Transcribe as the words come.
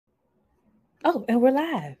Oh, and we're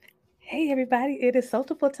live. Hey, everybody. It is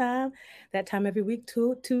Soulful time. That time every week,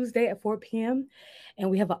 Tuesday at 4 p.m.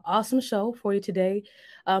 And we have an awesome show for you today.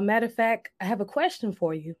 Matter of fact, I have a question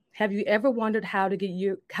for you. Have you ever wondered how to get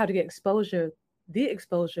the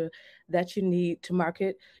exposure that you need to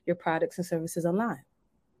market your products and services online?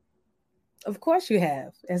 Of course you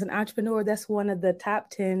have. As an entrepreneur, that's one of the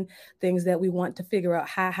top 10 things that we want to figure out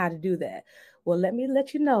how to do that. Well, let me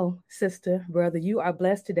let you know, sister, brother, you are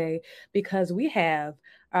blessed today because we have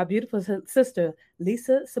our beautiful sister,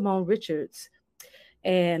 Lisa Simone Richards,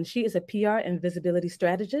 and she is a PR and visibility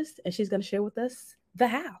strategist, and she's going to share with us the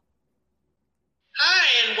how.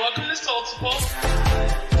 Hi, and welcome to Soulful.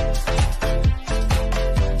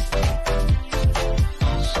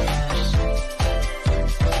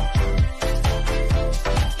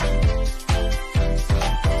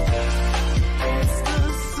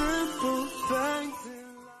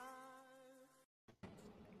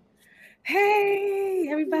 Hey,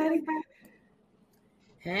 everybody.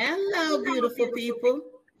 Hello, beautiful people.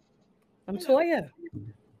 I'm Toya.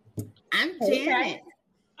 I'm Janet.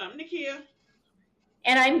 I'm Nakia.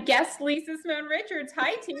 And I'm guest Lisa Simone Richards.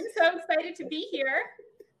 Hi, team. So excited to be here.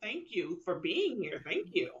 Thank you for being here. Thank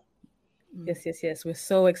you. Yes. We're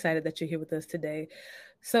so excited that you're here with us today.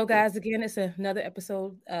 So, guys, again, it's another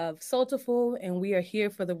episode of Soulful, and we are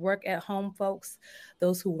here for the work at home folks,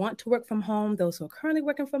 those who want to work from home, those who are currently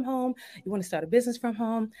working from home, you want to start a business from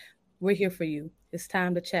home. We're here for you. It's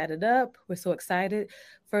time to chat it up. We're so excited.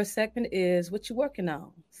 First segment is what you working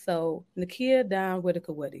on. So, Nakia Down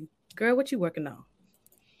Whitaker Woody. Girl, what you working on?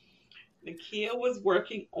 Nakia was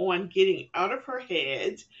working on getting out of her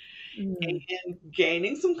head and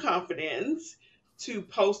gaining some confidence to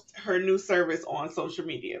post her new service on social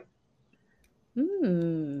media.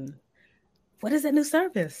 What is that new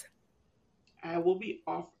service? I will be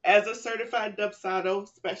off as a certified Dubsado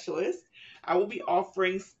specialist. I will be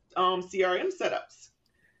offering CRM setups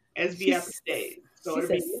as VIP days. So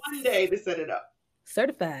it'll be one day to set it up.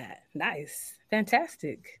 Certified. Nice.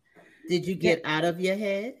 Fantastic. Did you get out of your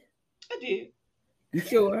head? I did. You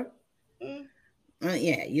sure?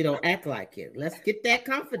 Yeah, you don't act like it. Let's get that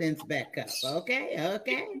confidence back up.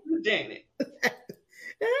 Okay. Janet.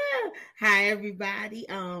 Hi, everybody.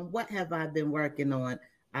 What have I been working on?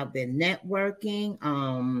 I've been networking.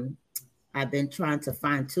 I've been trying to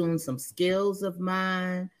fine tune some skills of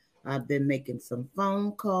mine. I've been making some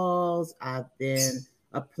phone calls. I've been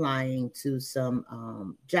applying to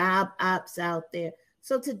some job apps out there.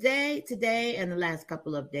 So today and the last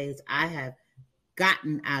couple of days, I have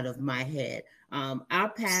gotten out of my head. Our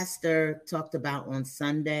pastor talked about on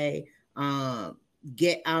Sunday,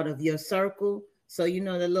 get out of your circle. So, you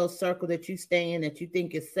know, the little circle that you stay in that you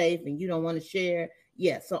think is safe and you don't want to share.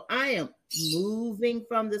 Yeah, so I am moving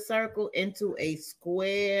from the circle into a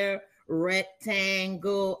square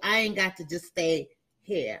rectangle. I ain't got to just stay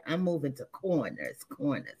here. I'm moving to corners.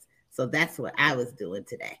 So that's what I was doing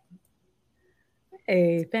today.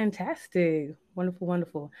 Hey, fantastic.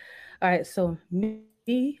 Wonderful. All right, so me,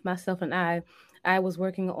 myself, and I was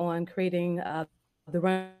working on creating the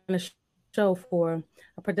run show for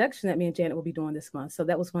a production that me and Janet will be doing this month. So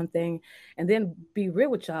that was one thing. And then be real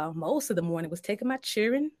with y'all, most of the morning was taking my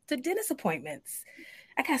children to dentist appointments.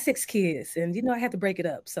 I got 6 kids, and I had to break it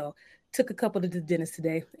up. So took a couple to the dentist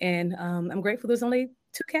today, and I'm grateful there's only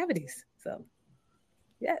 2 cavities. So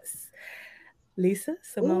yes. Lisa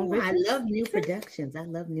Simone Richards. I love new productions.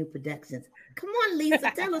 Come on,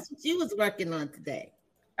 Lisa, tell us what you was working on today.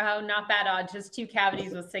 Oh, not bad odds. Just 2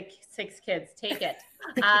 cavities with six kids. Take it.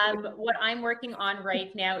 What I'm working on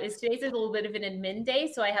right now is today's a little bit of an admin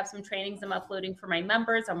day. So I have some trainings I'm uploading for my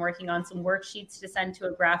members. I'm working on some worksheets to send to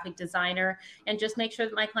a graphic designer and just make sure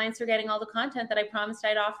that my clients are getting all the content that I promised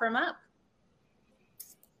I'd offer them up.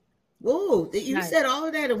 Oh, you said all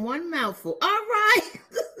of that in one mouthful. All right.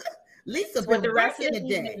 Lisa been the rest working of the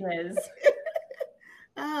today. is.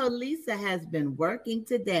 Oh, Lisa has been working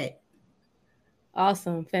today.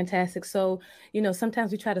 Awesome. Fantastic. So,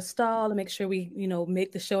 sometimes we try to stall and make sure we,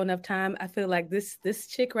 make the show enough time. I feel like this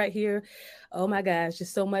chick right here, oh my gosh,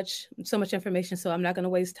 just so much information. So I'm not going to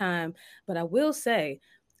waste time, but I will say,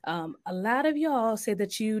 a lot of y'all say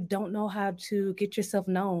that you don't know how to get yourself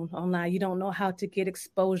known online. You don't know how to get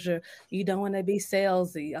exposure. You don't want to be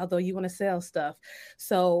salesy, although you want to sell stuff.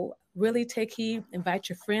 So really take heed, invite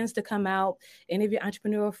your friends to come out, any of your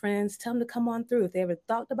entrepreneurial friends, tell them to come on through if they ever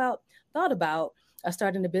thought about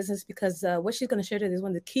starting a business, because what she's going to share today is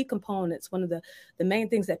one of the key components, one of the main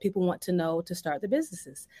things that people want to know to start their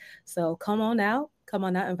businesses. So come on out,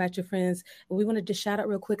 invite your friends. And we want to just shout out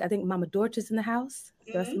real quick. I think Mama Dorch is in the house.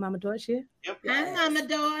 Do I see Mama Dorch here? Yep. Hi, Mama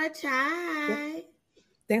Dorch. Hi. Yep.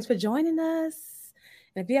 Thanks for joining us.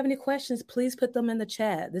 And if you have any questions, please put them in the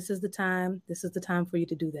chat. This is the time. This is the time for you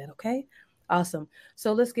to do that. Okay. Awesome.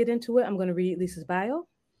 So let's get into it. I'm going to read Lisa's bio.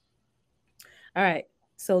 All right.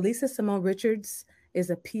 So Lisa Simone Richards is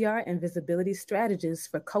a PR and visibility strategist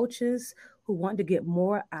for coaches who want to get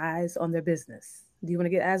more eyes on their business. Do you want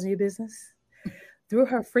to get eyes on your business? Through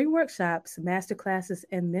her free workshops, masterclasses,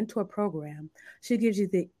 and mentor program, she gives you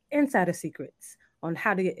the insider secrets on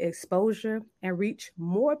how to get exposure and reach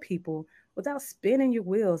more people without spinning your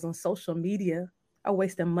wheels on social media or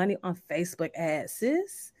wasting money on Facebook ads,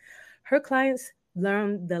 sis. Her clients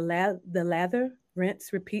learn the lather,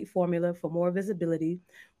 rinse, repeat formula for more visibility,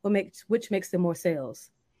 which makes them more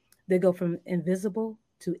sales. They go from invisible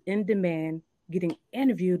to in demand, getting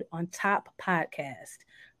interviewed on top podcasts,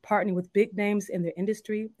 partnering with big names in their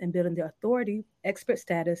industry and building their authority, expert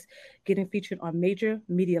status, getting featured on major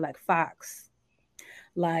media like Fox,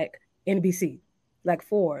 like NBC, like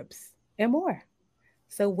Forbes, and more.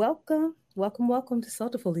 So welcome to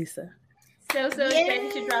Soulful, Lisa. So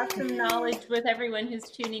excited to drop some knowledge with everyone who's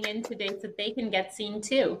tuning in today so they can get seen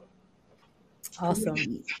too. Awesome.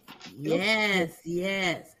 Yes.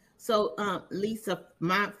 So, Lisa,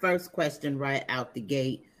 my first question right out the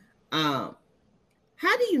gate, how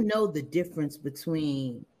do you know the difference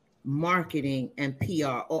between marketing and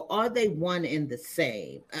PR, or are they one and the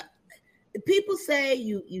same? People say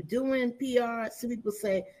you doing PR. Some people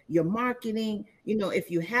say you're marketing. You know, if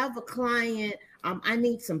you have a client, I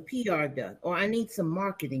need some PR done, or I need some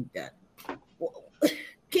marketing done.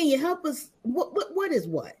 Can you help us? What is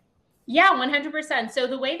what? Yeah, 100%. So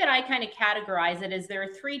the way that I kind of categorize it is there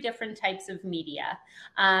are 3 different types of media.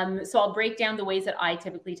 So I'll break down the ways that I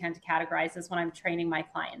typically tend to categorize this when I'm training my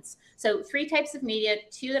clients. So 3 types of media,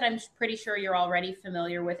 2 that I'm pretty sure you're already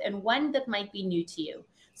familiar with, and 1 that might be new to you.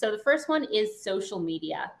 So the first one is social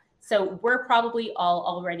media. So we're probably all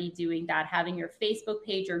already doing that, having your Facebook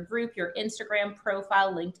page or group, your Instagram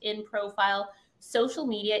profile, LinkedIn profile. Social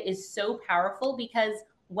media is so powerful because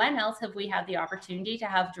when else have we had the opportunity to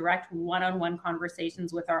have direct one-on-one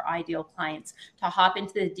conversations with our ideal clients, to hop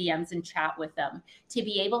into the DMs and chat with them, to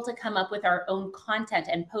be able to come up with our own content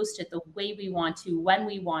and post it the way we want to, when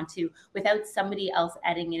we want to, without somebody else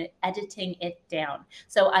editing it down.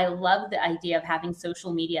 So I love the idea of having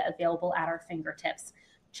social media available at our fingertips.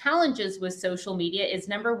 Challenges with social media is,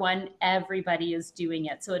 number 1, everybody is doing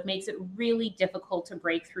it. So it makes it really difficult to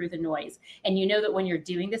break through the noise. And you know that when you're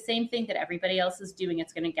doing the same thing that everybody else is doing,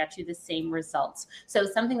 it's going to get you the same results. So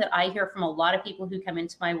something that I hear from a lot of people who come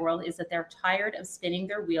into my world is that they're tired of spinning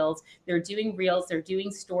their wheels. They're doing reels, they're doing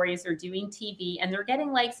stories, they're doing TV, and they're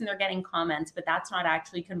getting likes and they're getting comments, but that's not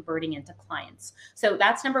actually converting into clients. So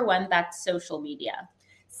that's number 1, that's social media.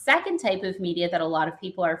 Second type of media that a lot of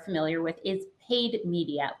people are familiar with is paid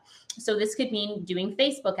media. So this could mean doing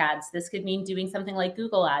Facebook ads. This could mean doing something like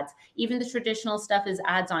Google ads. Even the traditional stuff is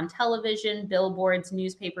ads on television, billboards,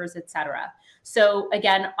 newspapers, etc. So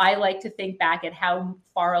again, I like to think back at how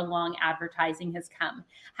far along advertising has come.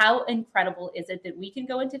 How incredible is it that we can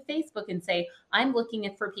go into Facebook and say, I'm looking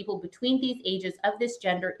for people between these ages, of this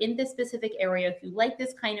gender, in this specific area, who like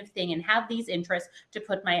this kind of thing and have these interests, to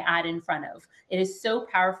put my ad in front of. It is so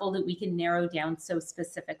powerful that we can narrow down so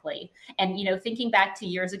specifically. And, you know, thinking back to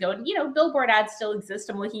years ago, and, you know, billboard ads still exist.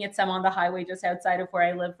 I'm looking at some on the highway just outside of where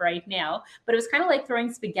I live right now, but it was kind of like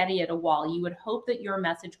throwing spaghetti at a wall. You would hope that your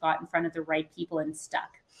message got in front of the right people and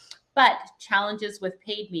stuck. But challenges with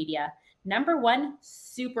paid media. Number 1,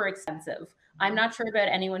 super expensive. I'm not sure about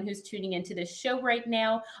anyone who's tuning into this show right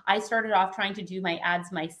now. I started off trying to do my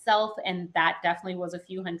ads myself, and that definitely was a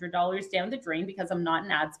few $100s down the drain because I'm not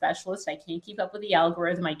an ad specialist. I can't keep up with the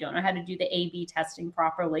algorithm. I don't know how to do the A/B testing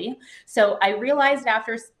properly. So I realized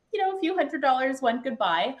after a few $100s went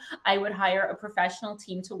goodbye, I would hire a professional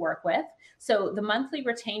team to work with. So the monthly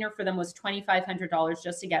retainer for them was $2,500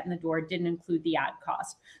 just to get in the door, didn't include the ad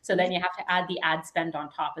cost. So then you have to add the ad spend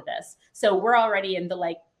on top of this. So we're already in the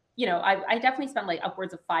I definitely spent like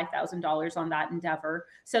upwards of $5,000 on that endeavor.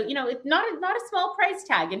 So, it's not a small price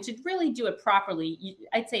tag, and to really do it properly,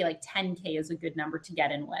 I'd say like 10K is a good number to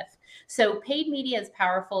get in with. So paid media is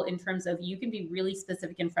powerful in terms of you can be really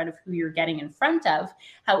specific in front of who you're getting in front of.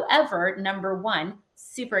 However, number 1,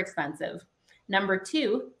 super expensive. Number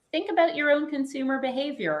 2, think about your own consumer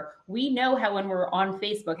behavior. We know how when we're on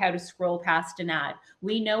Facebook, how to scroll past an ad.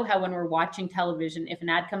 We know how when we're watching television, if an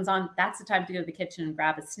ad comes on, that's the time to go to the kitchen and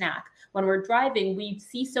grab a snack. When we're driving, we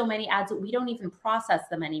see so many ads that we don't even process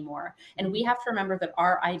them anymore. And we have to remember that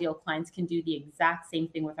our ideal clients can do the exact same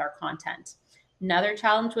thing with our content. Another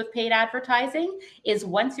challenge with paid advertising is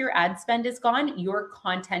once your ad spend is gone, your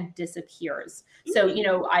content disappears. So, you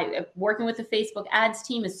know, I working with the Facebook ads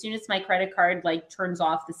team, as soon as my credit card like turns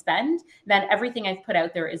off the spend, then everything I've put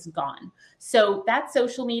out there is gone. So that's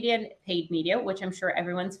social media and paid media, which I'm sure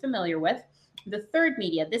everyone's familiar with. The third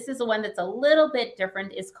media, this is the one that's a little bit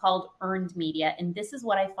different, is called earned media. And this is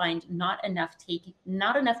what I find not enough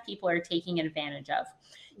people are taking advantage of.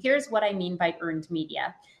 Here's what I mean by earned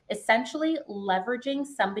media. Essentially leveraging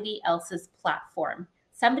somebody else's platform.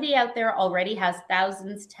 Somebody out there already has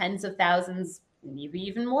thousands, tens of thousands, maybe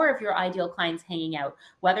even more if your ideal client's hanging out,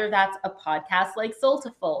 whether that's a podcast like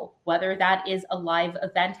Soulful, whether that is a live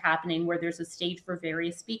event happening where there's a stage for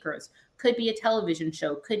various speakers, could be a television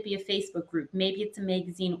show, could be a Facebook group, maybe it's a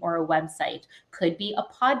magazine or a website, could be a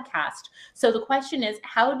podcast. So the question is,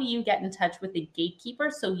 how do you get in touch with the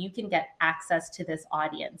gatekeeper so you can get access to this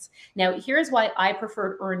audience? Now, here's why I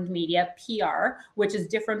preferred earned media, PR, which is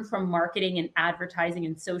different from marketing and advertising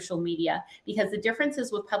and social media, because the difference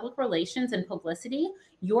is with public relations and publicity,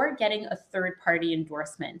 you're getting a third-party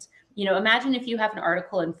endorsement. You know, imagine if you have an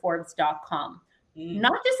article in Forbes.com.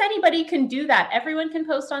 Not just anybody can do that. Everyone can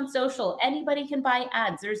post on social. Anybody can buy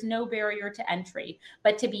ads. There's no barrier to entry.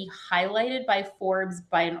 But to be highlighted by Forbes,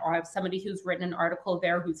 by somebody who's written an article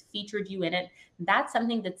there, who's featured you in it, that's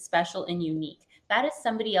something that's special and unique. That is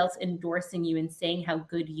somebody else endorsing you and saying how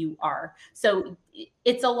good you are. So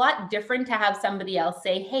it's a lot different to have somebody else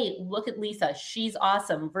say, hey, look at Lisa, she's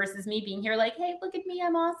awesome, versus me being here like, hey, look at me,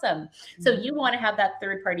 I'm awesome. So you want to have that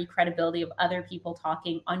third-party credibility of other people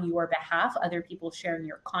talking on your behalf, other people sharing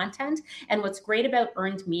your content. And what's great about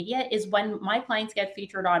earned media is when my clients get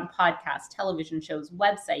featured on podcasts, television shows,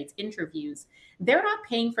 websites, interviews, they're not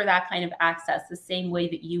paying for that kind of access the same way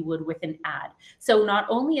that you would with an ad. So not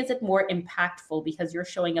only is it more impactful because you're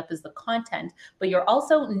showing up as the content, but you're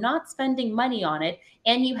also not spending money on it,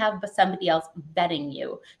 and you have somebody else vetting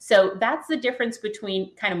you. So that's the difference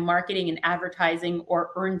between kind of marketing and advertising or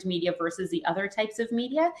earned media versus the other types of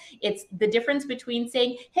media. It's the difference between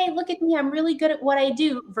saying, hey, look at me, I'm really good at what I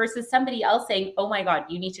do, versus somebody else saying, oh my God,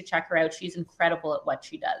 you need to check her out. She's incredible at what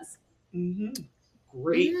she does. Mm-hmm.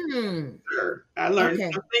 Great. Sure. I learned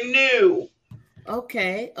something new.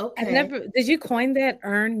 Okay. Did you coin that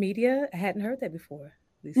earned media? I hadn't heard that before.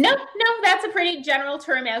 Lisa. No, that's a pretty general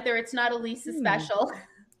term out there. It's not a Lisa special.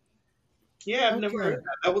 Yeah, I've never heard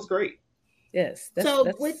that. That was great. Yes.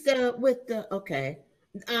 With the okay.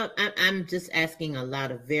 I'm just asking a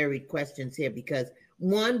lot of varied questions here because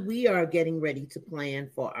one, we are getting ready to plan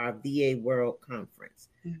for our VA World Conference.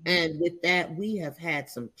 Mm-hmm. And with that, we have had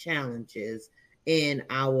some challenges in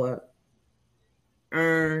our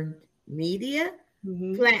earned media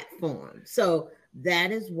platform. So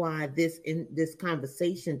that is why this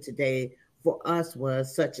conversation today for us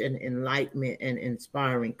was such an enlightenment and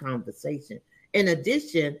inspiring conversation. In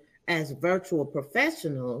addition, as virtual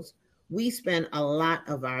professionals, we spend a lot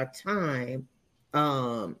of our time,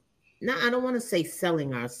 now I don't want to say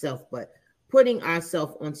selling ourselves, but putting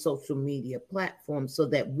ourselves on social media platforms so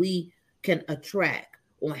that we can attract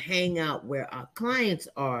or hang out where our clients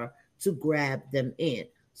are to grab them in.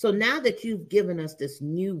 So now that you've given us this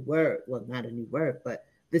new word, well, not a new word, but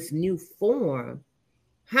this new form,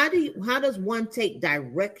 how does one take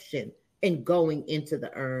direction in going into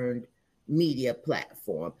the earned media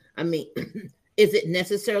platform? I mean, is it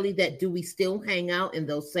necessarily that do we still hang out in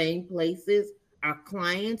those same places our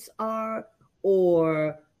clients are,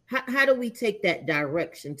 or how do we take that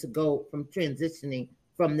direction to go from transitioning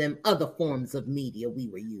from them other forms of media we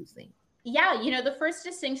were using? Yeah, the first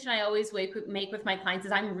distinction I always make with my clients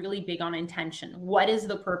is I'm really big on intention. What is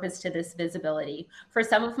the purpose to this visibility? For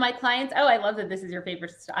some of my clients, I love that this is your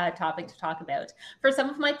favorite topic to talk about. For some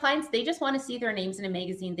of my clients, they just want to see their names in a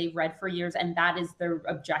magazine they've read for years, and that is their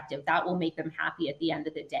objective. That will make them happy at the end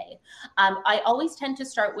of the day. I always tend to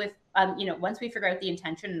start with once we figure out the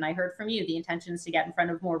intention, and I heard from you, the intention is to get in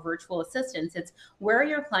front of more virtual assistants. It's where are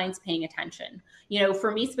your clients paying attention?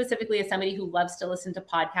 For me specifically, as somebody who loves to listen to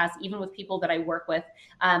podcasts, even with people that I work with,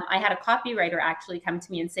 I had a copywriter actually come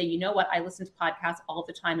to me and say, you know what, I listen to podcasts all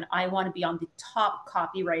the time and I want to be on the top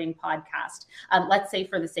copywriting podcast. Let's say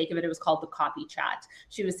for the sake of it, it was called the Copy Chat.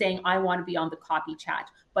 She was saying, I want to be on the Copy Chat.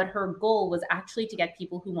 But her goal was actually to get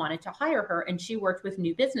people who wanted to hire her, and she worked with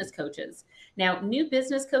new business coaches. Now, new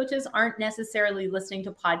business coaches aren't necessarily listening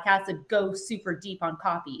to podcasts that go super deep on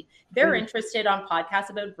copy. They're interested on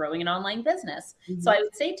podcasts about growing an online business. So I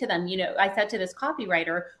would say to them, I said to this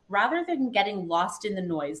copywriter, rather than getting lost in the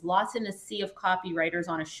noise, lost in a sea of copywriters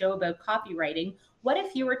on a show about copywriting, what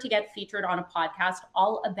if you were to get featured on a podcast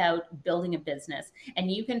all about building a business,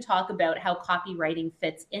 and you can talk about how copywriting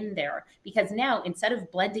fits in there? Because now, instead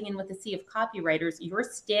of blending in with the sea of copywriters, you're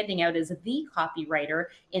standing out as the copywriter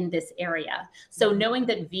in this area. So knowing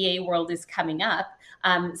that VA World is coming up,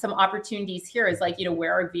 some opportunities here is like,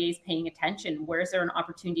 where are VAs paying attention? Where is there an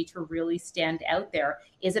opportunity to really stand out there?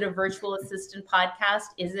 Is it a virtual assistant podcast?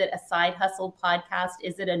 Is it a side hustle podcast?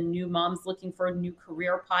 Is it a new mom's looking for a new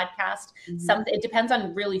career podcast? It depends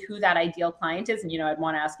on really who that ideal client is. And, I'd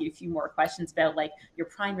want to ask you a few more questions about like your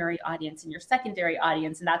primary audience and your secondary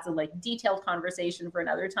audience. And that's a like detailed conversation for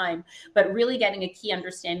another time, but really getting a key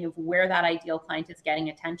understanding of where that ideal client is getting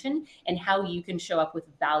attention and how you can show up with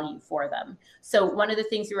value for them. So one of the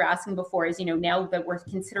things you were asking before is, now that we're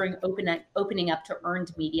considering opening up to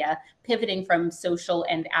earned media, pivoting from social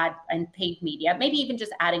and ad and paid media, maybe even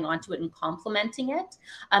just adding onto it and complementing it.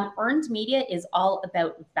 Earned media is all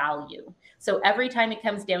about value. So every time it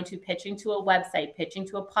comes down to pitching to a website, pitching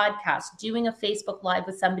to a podcast, doing a Facebook Live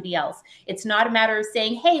with somebody else, it's not a matter of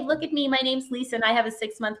saying, hey, look at me, my name's Lisa and I have a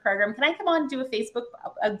 6-month program. Can I come on and do a Facebook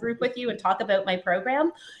group with you and talk about my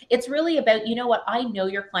program? It's really about, I know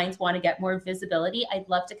your clients want to get more visibility. I'd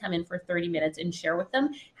love to come in for 30 minutes and share with them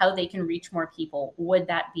how they can reach more people. Would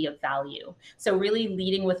that be of value? So really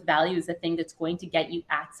leading with value is the thing that's going to get you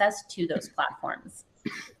access to those platforms.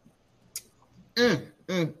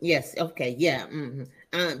 Yes. Okay. Yeah.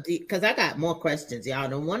 Because I got more questions. Y'all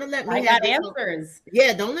don't want to let me. I got answers.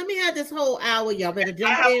 Don't let me have this whole hour. Y'all better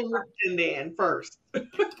jump in. I have a question then first.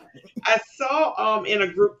 I saw in a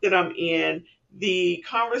group that I'm in the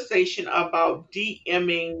conversation about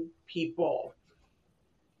DMing people.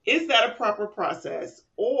 Is that a proper process,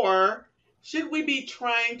 or should we be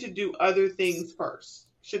trying to do other things first?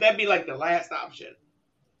 Should that be like the last option?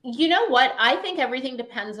 You know what? I think everything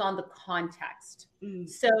depends on the context.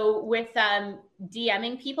 So with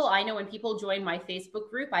DMing people, I know when people join my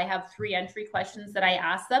Facebook group, I have 3 entry questions that I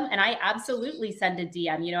ask them, and I absolutely send a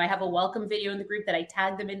DM. I have a welcome video in the group that I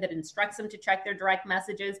tag them in that instructs them to check their direct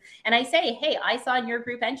messages. And I say, hey, I saw in your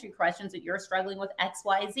group entry questions that you're struggling with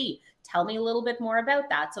XYZ. Tell me a little bit more about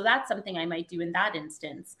that. So that's something I might do in that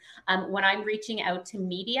instance. When I'm reaching out to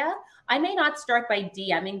media, I may not start by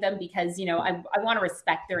DMing them because, I want to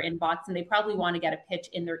respect their inbox and they probably want to get a pitch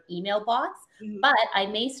in their email box. But I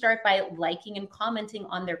may start by liking and commenting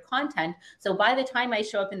on their content. So by the time I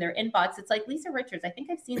show up in their inbox, it's like, Lisa Richards, I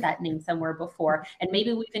think I've seen that name somewhere before. And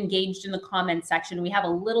maybe we've engaged in the comment section. We have a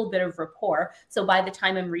little bit of rapport. So by the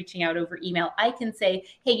time I'm reaching out over email, I can say,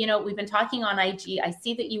 hey, we've been talking on IG. I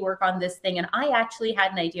see that you work on this thing. And I actually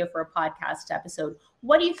had an idea for a podcast episode.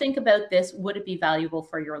 What do you think about this? Would it be valuable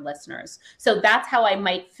for your listeners? So that's how I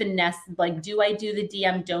might finesse, like, do I do the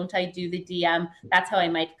DM? Don't I do the DM? That's how I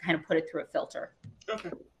might kind of put it through a filter. Okay.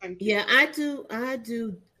 Thank you. Yeah, I do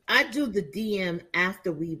the DM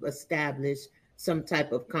after we've established some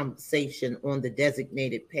type of conversation on the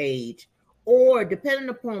designated page, or depending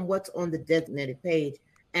upon what's on the designated page.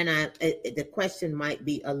 And the question might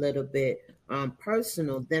be a little bit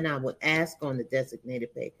personal. Then I would ask on the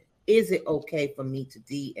designated page, is it okay for me to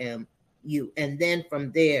DM you? And then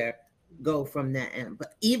from there, go from that end.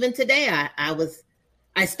 But even today,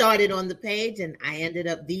 I started on the page and I ended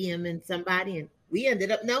up DMing somebody and we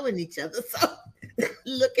ended up knowing each other. So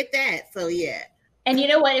look at that. So yeah. And you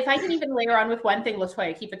know what? If I can even layer on with one thing,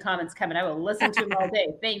 LaToya, keep the comments coming. I will listen to them all day.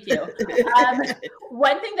 Thank you.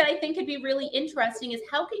 One thing that I think could be really interesting is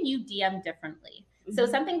how can you DM differently? So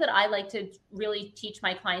something that I like to really teach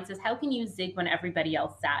my clients is how can you zig when everybody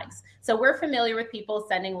else zags? So we're familiar with people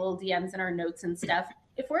sending little DMs in our notes and stuff.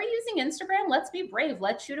 If we're using Instagram, let's be brave.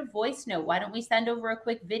 Let's shoot a voice note. Why don't we send over a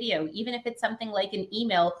quick video? Even if it's something like an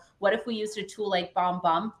email, what if we used a tool like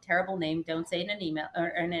BombBomb? Terrible name. Don't say it in an email or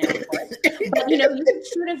an airport. But, you can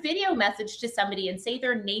shoot a video message to somebody and say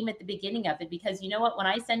their name at the beginning of it. Because you know what? When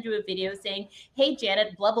I send you a video saying, hey,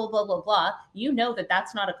 Janet, blah, blah, blah, blah, blah, you know that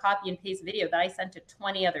that's not a copy and paste video that I sent to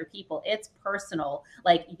 20 other people. It's personal.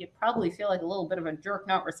 Like, you probably feel like a little bit of a jerk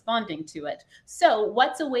not responding to it. So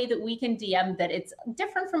what's a way that we can DM that it's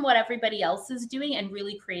different from what everybody else is doing and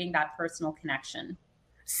really creating that personal connection?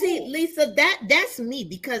 See, Lisa, that's me,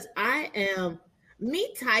 because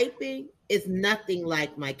me typing is nothing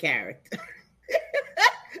like my character.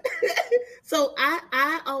 So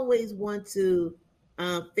I always want to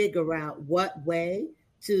figure out what way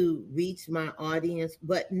to reach my audience,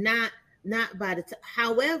 but not by the time.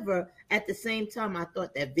 However, at the same time, I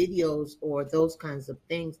thought that videos or those kinds of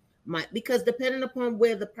things might, because depending upon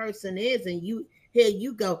where the person is, and here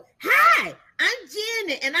you go, hi, I'm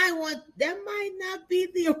Janet, and that might not be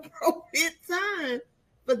the appropriate time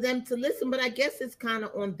for them to listen. But I guess it's kind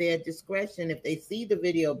of on their discretion. If they see the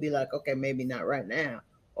video, be like, okay, maybe not right now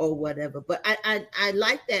or whatever. But I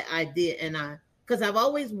like that idea, and because I've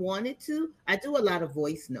always wanted to. I do a lot of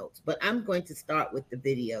voice notes, but I'm going to start with the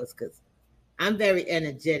videos because I'm very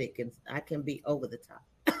energetic and I can be over the top.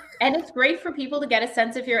 And it's great for people to get a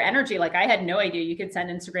sense of your energy. Like, I had no idea you could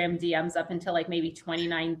send Instagram DMs up until like maybe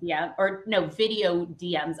 29 DM, or no, video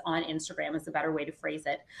DMs on Instagram is a better way to phrase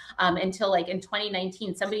it. Until like in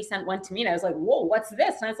 2019, somebody sent one to me and I was like, whoa, what's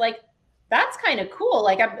this? And I was like, that's kind of cool.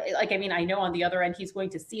 Like, I mean, I know on the other end, he's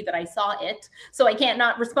going to see that I saw it, so I can't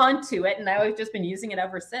not respond to it. And I've just been using it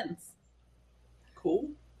ever since.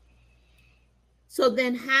 Cool. So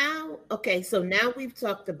then okay, so now we've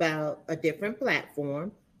talked about a different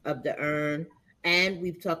platform of the Earn, and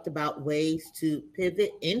we've talked about ways to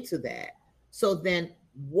pivot into that. So then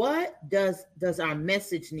what does our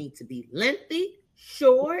message need to be? Lengthy,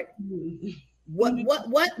 short?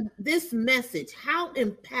 What this message, how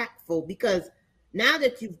impactful? Because now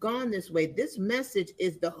that you've gone this way, this message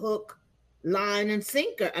is the hook, line, and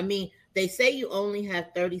sinker. I mean, they say you only have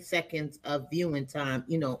 30 seconds of viewing time,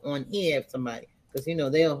 on here, if somebody, because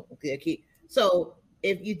they'll keep. So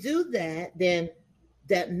if you do that, then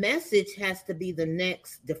that message has to be the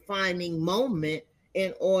next defining moment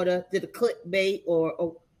in order to the clickbait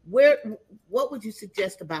or what would you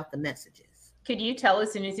suggest about the messages? Could you tell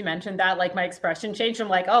as soon as you mentioned that, like, my expression changed? I'm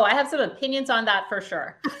like, oh, I have some opinions on that for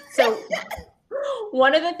sure. So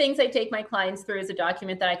one of the things I take my clients through is a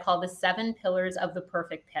document that I call the 7 pillars of the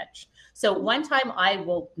perfect pitch. So one time, I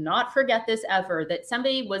will not forget this ever, that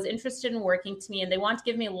somebody was interested in working to me and they want to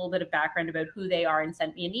give me a little bit of background about who they are and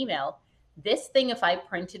sent me an email. This thing, if I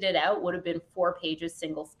printed it out, would have been 4 pages,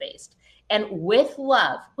 single spaced. And with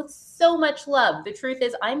love, with so much love. The truth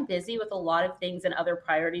is, I'm busy with a lot of things and other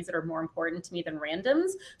priorities that are more important to me than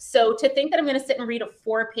randoms. So to think that I'm going to sit and read a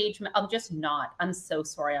 4-page, I'm just not. I'm so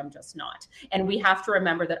sorry, I'm just not. And we have to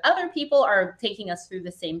remember that other people are taking us through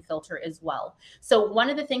the same filter as well. So one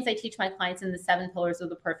of the things I teach my clients in the 7 pillars of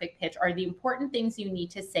the perfect pitch are the important things you need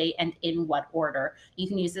to say and in what order. You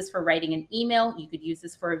can use this for writing an email. You could use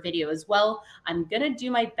this for a video as well. I'm going to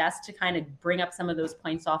do my best to kind of bring up some of those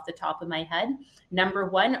points off the top of my head. Number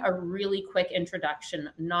 1, a really quick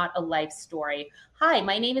introduction, not a life story. Hi,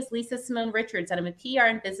 my name is Lisa Simone Richards, and I'm a PR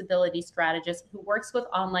and visibility strategist who works with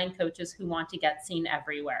online coaches who want to get seen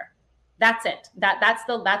everywhere. That's it. That's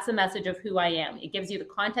the message of who I am. It gives you the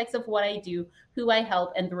context of what I do, who I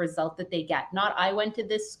help, and the result that they get. Not, I went to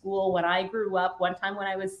this school when I grew up, one time when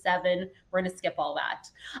I was 7. We're going to skip all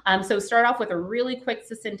that. So start off with a really quick,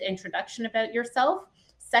 succinct introduction about yourself.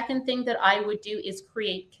 Second thing that I would do is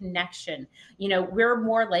create connection. We're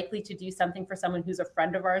more likely to do something for someone who's a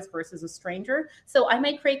friend of ours versus a stranger. So I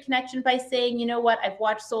might create connection by saying, you know what, I've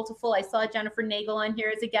watched Soul to Full. I saw Jennifer Nagel on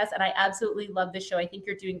here as a guest, and I absolutely love the show. I think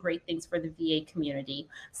you're doing great things for the VA community.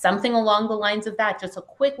 Something along the lines of that, just a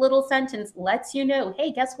quick little sentence lets you know,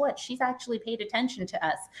 hey, guess what? She's actually paid attention to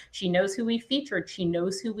us. She knows who we featured. She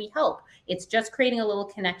knows who we help. It's just creating a little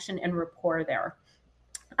connection and rapport there.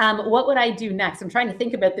 What would I do next? I'm trying to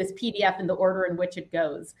think about this PDF in the order in which it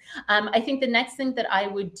goes. I think the next thing that I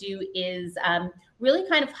would do is really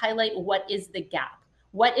kind of highlight what is the gap.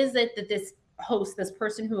 What is it that this host, this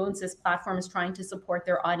person who owns this platform, is trying to support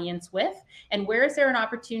their audience with? And where is there an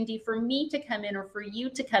opportunity for me to come in or for you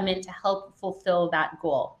to come in to help fulfill that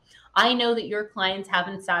goal? I know that your clients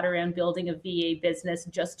haven't sat around building a VA business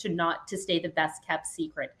just to stay the best kept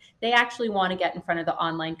secret. They actually want to get in front of the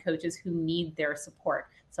online coaches who need their support.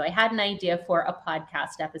 So I had an idea for a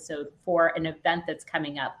podcast episode for an event that's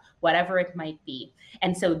coming up, whatever it might be.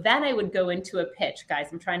 And so then I would go into a pitch. Guys,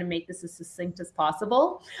 I'm trying to make this as succinct as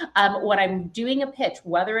possible. When I'm doing a pitch,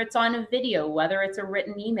 whether it's on a video, whether it's a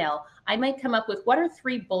written email, I might come up with what are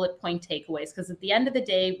 3 bullet point takeaways? Because at the end of the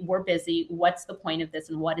day, we're busy. What's the point of this?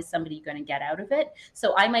 And what is somebody going to get out of it?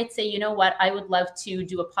 So I might say, you know what? I would love to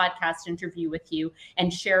do a podcast interview with you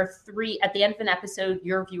and share 3. At the end of an episode,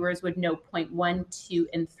 your viewers would know point 1, 2,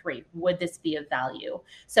 and 3. Would this be of value?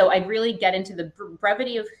 So I really get into the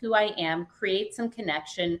brevity of who I am, create some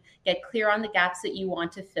connection, get clear on the gaps that you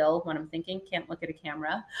want to fill. When I'm thinking, can't look at a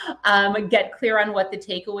camera, get clear on what the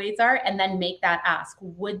takeaways are, and then make that ask.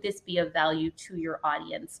 Would this be of value to your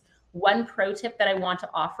audience? One pro tip that I want to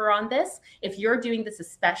offer on this, if you're doing this,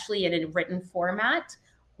 especially in a written format,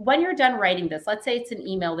 when you're done writing this, let's say it's an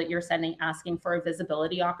email that you're sending asking for a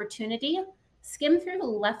visibility opportunity, skim through the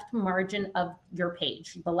left margin of your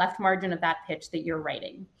page, the left margin of that pitch that you're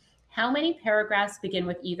writing. How many paragraphs begin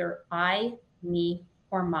with either I, me,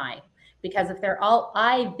 or my? Because if they're all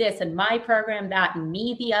I, this, and my program, that, and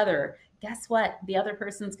me, the other, guess what? The other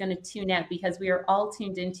person's going to tune out because we are all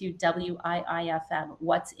tuned into WIIFM.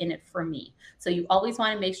 What's in it for me? So you always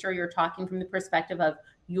want to make sure you're talking from the perspective of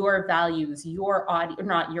your values, your audience,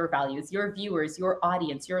 not your values, your viewers, your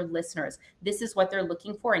audience, your listeners. This is what they're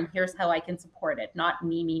looking for, and here's how I can support it. Not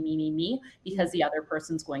me, because the other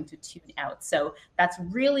person's going to tune out. So that's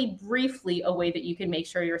really briefly a way that you can make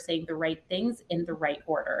sure you're saying the right things in the right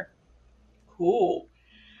order. Cool.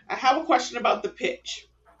 I have a question about the pitch.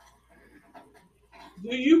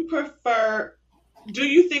 Do you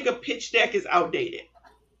think a pitch deck is outdated?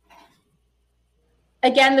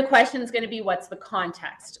 Again, the question is going to be, what's the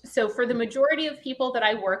context? So for the majority of people that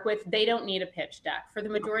I work with, they don't need a pitch deck. For the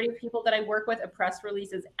majority of people that I work with, a press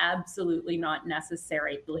release is absolutely not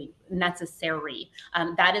necessary.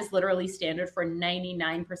 That is literally standard for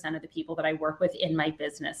 99% of the people that I work with in my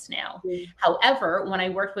business now. Mm-hmm. However, when I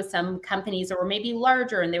worked with some companies that were maybe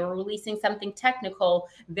larger and they were releasing something technical,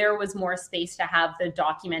 there was more space to have the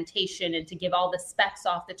documentation and to give all the specs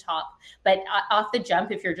off the top. But off the jump,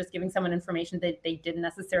 if you're just giving someone information that they didn't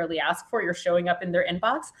necessarily ask for, you're showing up in their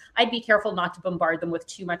inbox, I'd be careful not to bombard them with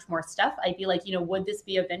too much more stuff. I'd be like, would this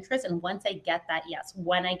be of interest? And once I get that, yes,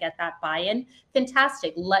 when I get that buy-in,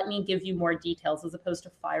 fantastic. Let me give you more details as opposed to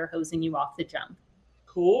fire hosing you off the jump.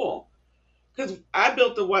 Cool. Because I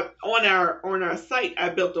built on our site, I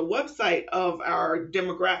built a website of our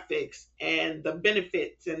demographics and the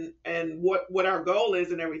benefits and what our goal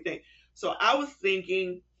is and everything. So I was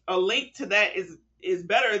thinking a link to that is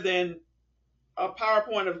better than a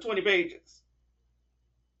PowerPoint of 20 pages.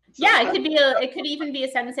 So yeah, it could even be a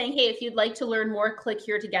sentence saying, hey, if you'd like to learn more, click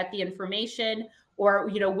here to get the information. Or,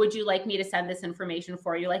 would you like me to send this information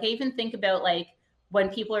for you? Like, I even think about like when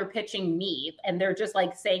people are pitching me and they're just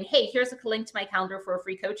like saying, hey, here's a link to my calendar for a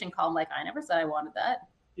free coaching call. I'm like, I never said I wanted that.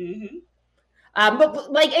 Mm-hmm.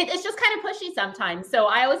 But like it's just kind of pushy sometimes. So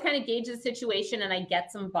I always kind of gauge the situation and I get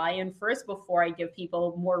some buy-in first before I give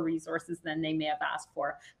people more resources than they may have asked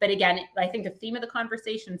for. But again, I think the theme of the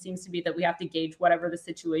conversation seems to be that we have to gauge whatever the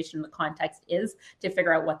situation, the context is to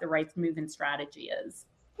figure out what the right move and strategy is.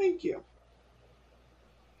 Thank you.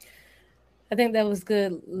 I think that was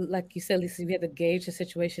good. Like you said, Lisa, we have to gauge the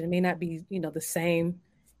situation. It may not be, the same,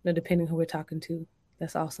 depending who we're talking to.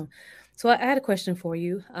 That's awesome. So I had a question for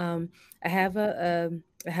you. I have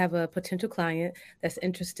a potential client that's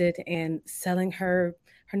interested in selling her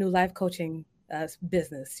new life coaching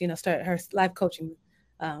business. Start her life coaching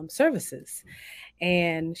services,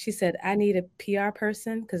 and she said, "I need a PR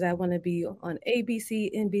person because I want to be on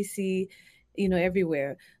ABC, NBC,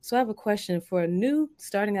 everywhere." So I have a question for a new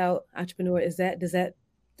starting out entrepreneur. Does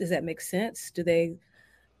that make sense? Do they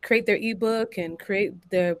create their ebook and create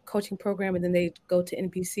their coaching program and then they go to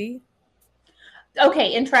NBC? Okay,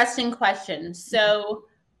 interesting question. So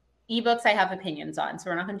ebooks I have opinions on, so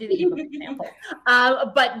we're not going to do the ebook example.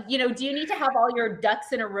 But, do you need to have all your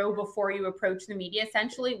ducks in a row before you approach the media?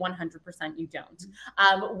 Essentially, 100% you don't.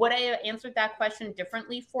 Would I have answered that question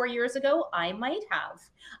differently 4 years ago? I might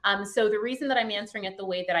have. So the reason that I'm answering it the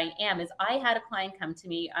way that I am is I had a client come to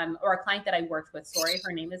me, or a client that I worked with,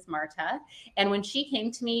 her name is Marta. And when she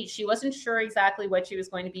came to me, she wasn't sure exactly what she was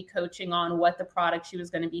going to be coaching on, what the product she was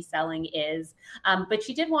going to be selling is. But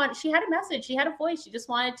she had a message, she had a voice, she just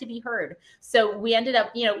wanted to be heard. So we ended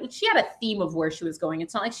up, she had a theme of where she was going.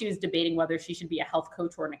 It's not like she was debating whether she should be a health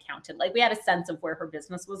coach or an accountant. Like, we had a sense of where her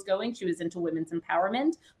business was going. She was into women's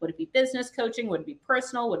empowerment. Would it be business coaching? Would it be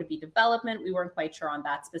personal? Would it be development? We weren't quite sure on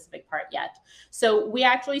that specific part yet. So we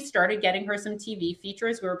actually started getting her some TV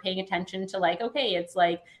features. We were paying attention to okay, it's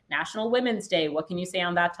like National Women's Day. What can you say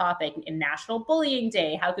on that topic? And National Bullying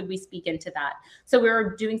Day. How could we speak into that? So we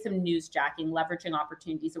were doing some newsjacking, leveraging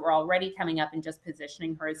opportunities that were already coming up and just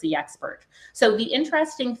positioning her as the expert. So the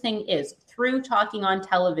interesting thing is, through talking on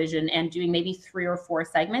television and doing maybe 3 or 4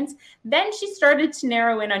 segments, then she started to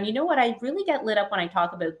narrow in on, I really get lit up when I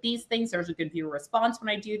talk about these things. There's a good viewer response when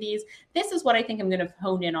I do these. This is what I think I'm going to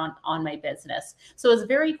hone in on my business. So it's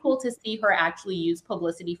very cool to see her actually use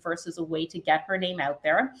publicity first as a way to get her name out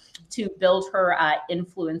there, to build her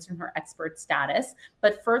influence and her expert status.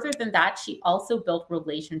 But further than that, she also built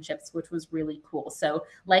relationships, which was really cool. So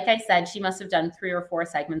like I said, she must have done 3 or 4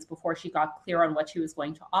 segments before she got clear on what she was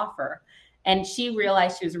going to offer. And she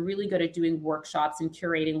realized she was really good at doing workshops and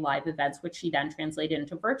curating live events, which she then translated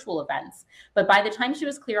into virtual events. But by the time she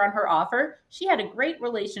was clear on her offer, she had a great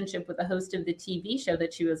relationship with the host of the TV show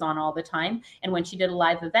that she was on all the time. And when she did a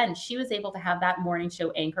live event, she was able to have that morning show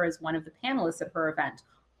anchor as one of the panelists at her event.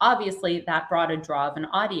 Obviously, that brought a draw of an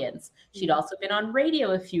audience. She'd also been on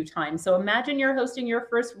radio a few times. So imagine you're hosting your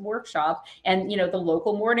first workshop and, you know, the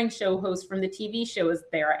local morning show host from the TV show is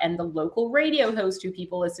there and the local radio host who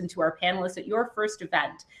people listen to are panelists at your first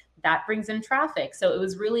event. That brings in traffic. So it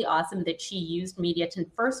was really awesome that she used media to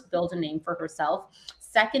first build a name for herself,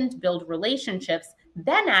 second, build relationships,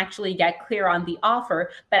 then actually get clear on the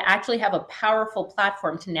offer, but actually have a powerful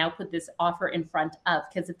platform to now put this offer in front of.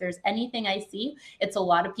 Because if there's anything I see, it's a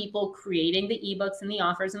lot of people creating the ebooks and the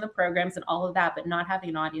offers and the programs and all of that, but not having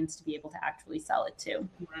an audience to be able to actually sell it to.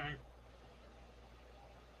 Right.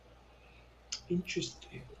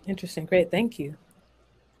 Interesting. Interesting. Great. Thank you.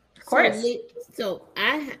 Of course. So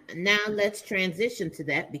now let's transition to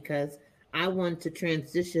that, because I want to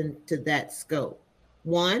transition to that scope.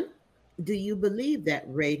 One, do you believe that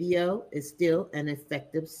radio is still an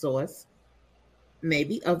effective source,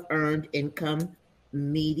 maybe of earned income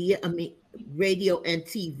media, radio and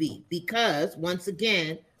TV? Because once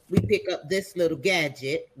again, we pick up this little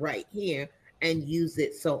gadget right here and use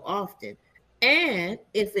it so often. And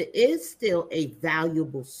if it is still a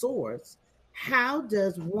valuable source, how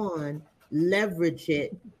does one leverage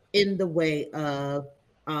it in the way of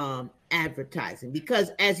advertising?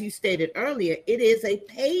 Because as you stated earlier, it is a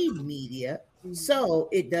paid media, so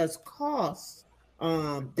it does cost,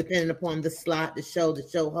 depending upon the slot, the show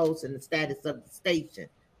host, and the status of the station.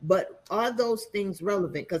 But are those things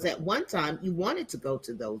relevant? Because at one time you wanted to go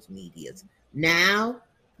to those medias. Now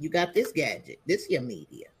you got this gadget, this your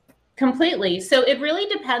media. Completely. So it really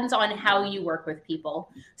depends on how you work with people.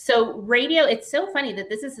 So radio, it's so funny that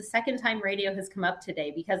this is the second time radio has come up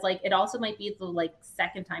today, because like it also might be the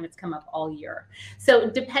second time it's come up all year. So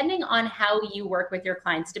depending on how you work with your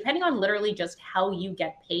clients, depending on literally just how you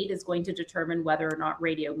get paid is going to determine whether or not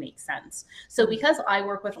radio makes sense. So because I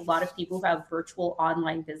work with a lot of people who have virtual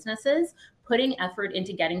online businesses, putting effort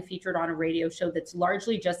into getting featured on a radio show that's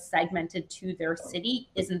largely just segmented to their city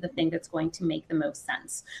isn't the thing that's going to make the most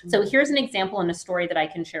sense. So here's an example and a story that I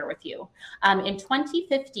can share with you. In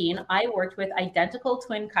 2015, I worked with identical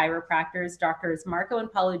twin chiropractors, Doctors Marco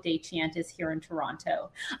and Paulo De Ciantis here in Toronto.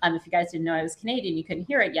 If you guys didn't know I was Canadian, you couldn't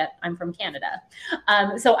hear it yet. I'm from Canada.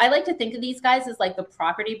 So I like to think of these guys as like the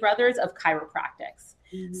Property Brothers of chiropractics.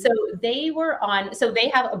 So they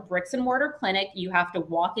have a bricks and mortar clinic. You have to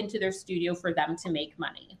walk into their studio for them to make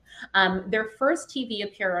money. Their first TV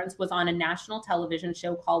appearance was on a national television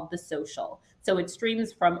show called The Social. So it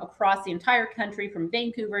streams from across the entire country, from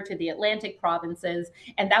Vancouver to the Atlantic provinces.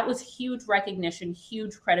 And that was huge recognition,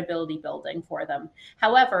 huge credibility building for them.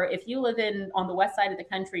 However, if you live on the west side of the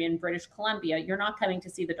country in British Columbia, you're not coming to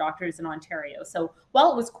see the doctors in Ontario. So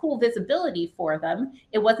while it was cool visibility for them,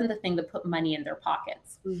 it wasn't the thing that put money in their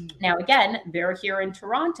pockets. Now, again, they're here in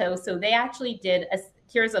Toronto. So they actually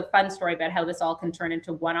here's a fun story about how this all can turn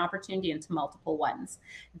into one opportunity into multiple ones.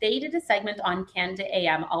 They did a segment on Canada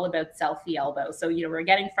AM all about selfie elbow. So, we're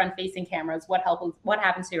getting front-facing cameras. What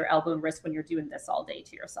happens to your elbow and wrist when you're doing this all day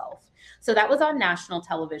to yourself? So that was on national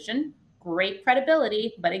television. Great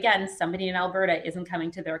credibility. But again, somebody in Alberta isn't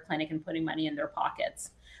coming to their clinic and putting money in their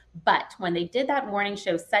pockets. But when they did that morning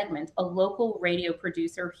show segment, a local radio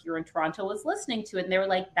producer here in Toronto was listening to it. And they were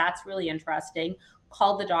like, that's really interesting.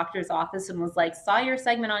 Called the doctor's office and was like, saw your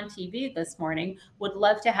segment on TV this morning, would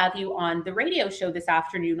love to have you on the radio show this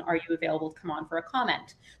afternoon. Are you available to come on for a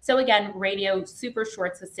comment? So again, radio, super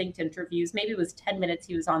short, succinct interviews. Maybe it was 10 minutes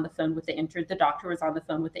he was on the phone with the doctor was on the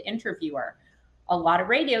phone with the interviewer. A lot of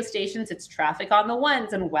radio stations, it's traffic on the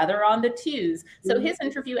ones and weather on the twos. So his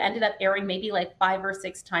interview ended up airing maybe like 5 or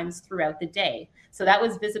 6 times throughout the day. So that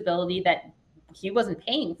was visibility that he wasn't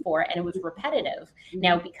paying for, and it was repetitive.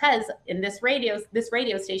 Now, because in this radio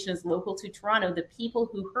station is local to Toronto, the people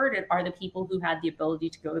who heard it are the people who had the ability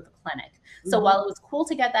to go to the clinic. So while it was cool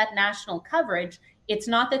to get that national coverage, it's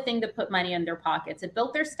not the thing that put money in their pockets. It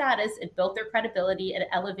built their status, it built their credibility, it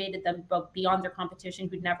elevated them beyond their competition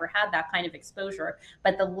who'd never had that kind of exposure.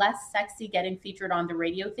 But the less sexy getting featured on the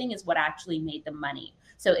radio thing is what actually made them money.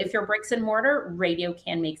 So if you're bricks and mortar, radio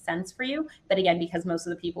can make sense for you. But again, because most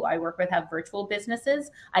of the people I work with have virtual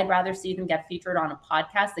businesses, I'd rather see them get featured on a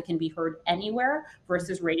podcast that can be heard anywhere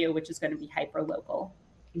versus radio, which is going to be hyper local.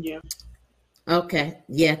 Yeah. Okay.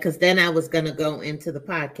 Yeah, because then I was going to go into the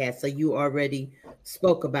podcast. So you already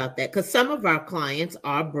spoke about that, because some of our clients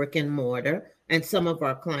are brick and mortar and some of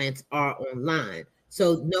our clients are online.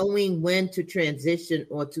 So knowing when to transition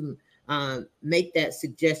or to make that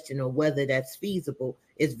suggestion or whether that's feasible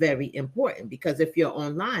is very important, because if you're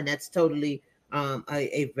online, that's totally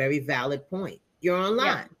a very valid point. You're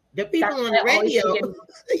online. Yeah. The people on the radio,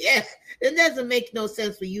 yes, it doesn't make no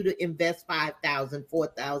sense for you to invest $5,000,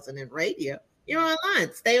 $4,000 in radio you're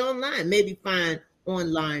online. Stay online. Maybe find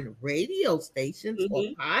online radio stations or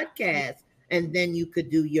Mhm. podcasts, and then you could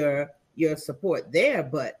do your support there.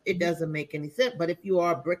 But it doesn't make any sense. But if you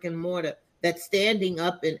are brick and mortar that's standing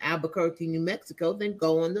up in Albuquerque, New Mexico, then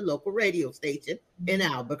go on the local radio station in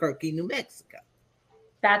Albuquerque, New Mexico.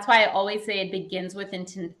 That's why I always say it begins with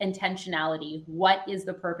intentionality. What is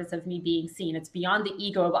the purpose of me being seen? It's beyond the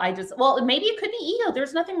ego of well, maybe it could be ego.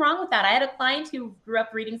 There's nothing wrong with that. I had a client who grew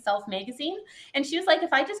up reading Self magazine, and she was like,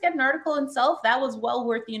 if I just get an article in Self, that was well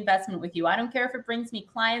worth the investment with you. I don't care if it brings me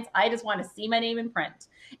clients. I just want to see my name in print.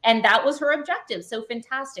 And that was her objective. So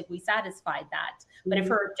fantastic. We satisfied that. But if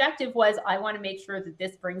her objective was, I want to make sure that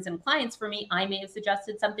this brings in clients for me, I may have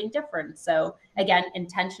suggested something different. So again,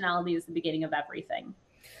 intentionality is the beginning of everything.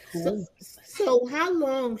 So how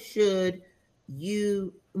long should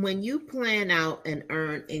you, when you plan out an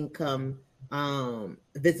earned income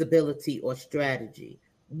visibility or strategy,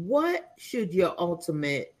 what should your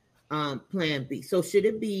ultimate plan be? So should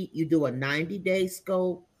it be you do a 90-day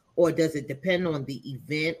scope, or does it depend on the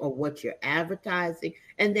event or what you're advertising?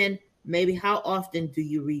 And then maybe how often do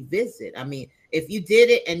you revisit? I mean, if you did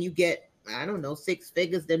it and you get, I don't know, 6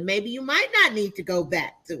 figures, then maybe you might not need to go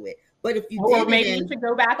back to it. But if you or maybe you should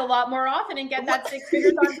go back a lot more often and get that 6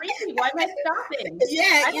 figures on repeat. Why am I stopping?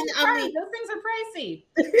 Yeah, I mean, those things are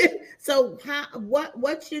pricey. So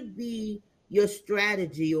what should be your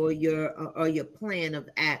strategy or your plan of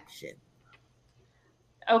action?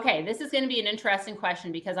 Okay, this is going to be an interesting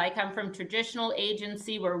question because I come from traditional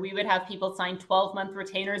agency where we would have people sign 12-month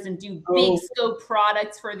retainers and do big scope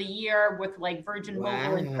products for the year with like Virgin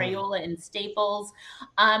Mobile and Crayola and Staples.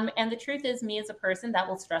 And the truth is, me as a person, that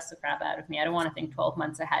will stress the crap out of me. I don't want to think 12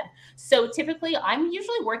 months ahead. So typically, I'm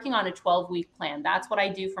usually working on a 12-week plan. That's what I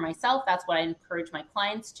do for myself. That's what I encourage my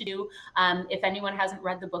clients to do. If anyone hasn't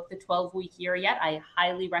read the book, The 12-Week Year yet, I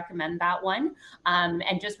highly recommend that one.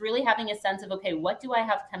 And just really having a sense of, okay, what do I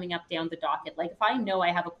have coming up down the docket? Like if I know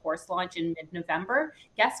I have a course launch in mid-November,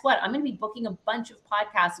 guess what? I'm going to be booking a bunch of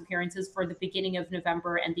podcast appearances for the beginning of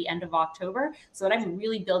November and the end of October so that I'm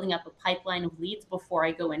really building up a pipeline of leads before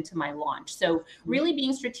I go into my launch. So really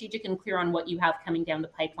being strategic and clear on what you have coming down the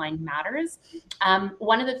pipeline matters.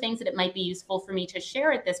 One of the things that it might be useful for me to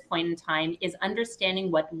share at this point in time is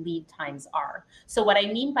understanding what lead times are. So what I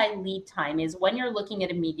mean by lead time is when you're looking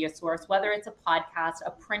at a media source, whether it's a podcast,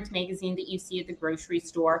 a print magazine that you see at the grocery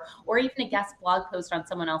store, or even a guest blog post on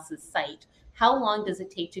someone else's site, how long does it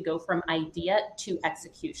take to go from idea to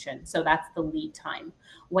execution? So that's the lead time.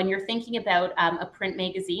 When you're thinking about a print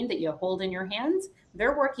magazine that you hold in your hands,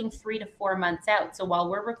 they're working 3 to 4 months out. So while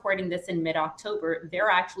we're recording this in mid-October, they're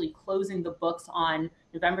actually closing the books on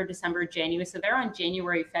November, December, January. So they're on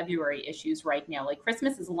January, February issues right now. Like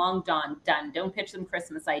Christmas is long done. Don't pitch them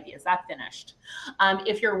Christmas ideas. That finished.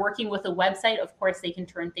 If you're working with a website, of course, they can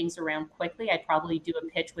turn things around quickly. I'd probably do a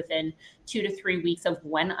pitch within 2 to 3 weeks of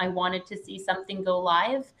when I wanted to see something go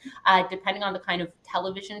live. Depending on the kind of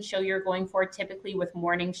television show you're going for, typically with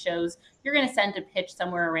morning shows, you're going to send a pitch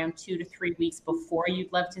somewhere around 2 to 3 weeks before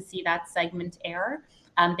you'd love to see that segment air.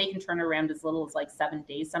 They can turn around as little as like 7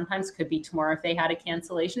 days. Sometimes could be tomorrow if they had a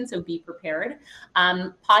cancellation. So be prepared.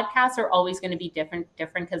 Podcasts are always going to be different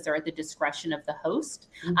because they're at the discretion of the host.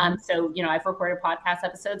 So, I've recorded podcast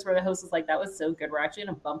episodes where the host is like, that was so good. We're actually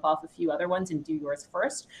going to bump off a few other ones and do yours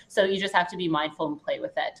first. So you just have to be mindful and play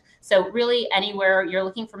with it. So really anywhere you're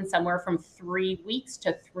looking from somewhere from 3 weeks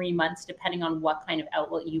to 3 months, depending on what kind of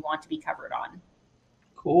outlet you want to be covered on.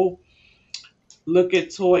 Cool. Look at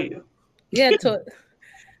Toya. Yeah,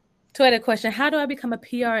 Toya, question: how do I become a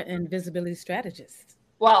PR and visibility strategist?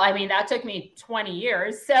 Well, I mean, that took me 20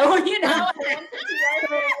 years. So, I went to PR,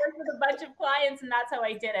 I worked with a bunch of clients, and that's how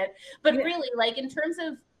I did it. But really, like in terms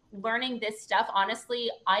of learning this stuff, honestly,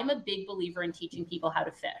 I'm a big believer in teaching people how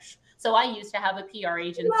to fish. So I used to have a PR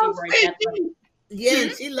agency where I kept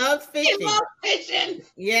she loves fishing. She loves fishing.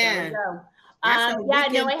 Yeah. I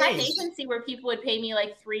had an agency where people would pay me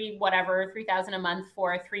like $3,000 a month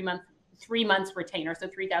for a 3 months retainer. So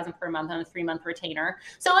 $3,000 per month on a 3-month retainer.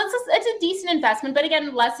 So it's a decent investment, but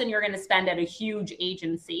again, less than you're going to spend at a huge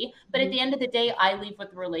agency. But at the end of the day, I leave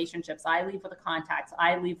with the relationships. I leave with the contacts.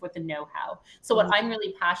 I leave with the know-how. So what I'm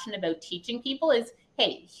really passionate about teaching people is,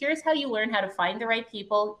 hey, here's how you learn how to find the right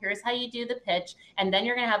people. Here's how you do the pitch. And then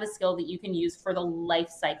you're going to have a skill that you can use for the life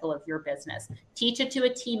cycle of your business. Teach it to a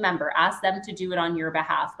team member. Ask them to do it on your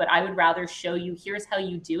behalf. But I would rather show you, here's how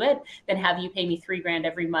you do it, than have you pay me $3,000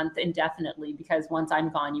 every month indefinitely, because once I'm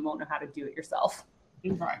gone, you won't know how to do it yourself.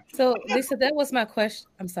 Right. So, Lisa, that was my question.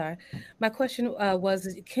 I'm sorry. My question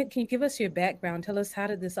was, can you give us your background? Tell us, how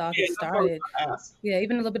did this all get started? Yeah,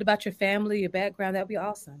 even a little bit about your family, your background. That would be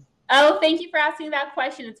awesome. Oh, thank you for asking that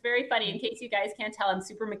question. It's very funny. In case you guys can't tell, I'm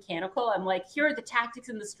super mechanical. I'm like, here are the tactics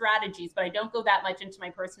and the strategies, but I don't go that much into my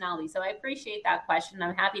personality. So I appreciate that question.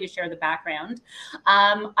 I'm happy to share the background.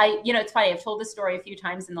 It's funny. I've told this story a few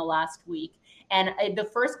times in the last week. And the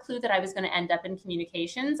first clue that I was going to end up in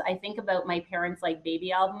communications, I think about my parents' like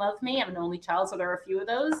baby album of me. I'm an only child, so there are a few of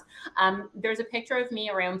those. There's a picture of me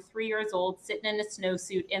around 3 years old, sitting in a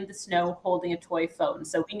snowsuit in the snow, holding a toy phone.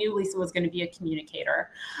 So we knew Lisa was going to be a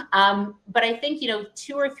communicator. But I think,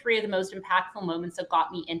 2 or 3 of the most impactful moments that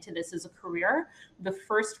got me into this as a career. The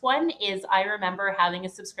first one is I remember having a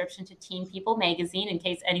subscription to Teen People magazine, in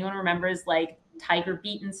case anyone remembers like Tiger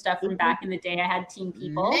Beat and stuff from back in the day. I had Teen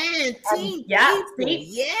People. Man, Teen People.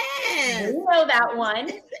 Yes. You know that one.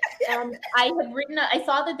 I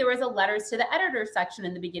saw that there was a letters to the editor section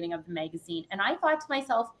in the beginning of the magazine. And I thought to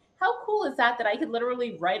myself, how cool is that I could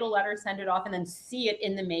literally write a letter, send it off, and then see it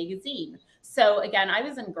in the magazine? So again, I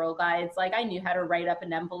was in Girl Guides. Like I knew how to write up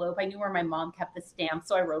an envelope. I knew where my mom kept the stamp.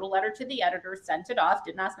 So I wrote a letter to the editor, sent it off,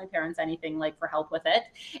 didn't ask my parents anything like for help with it.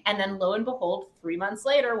 And then lo and behold, 3 months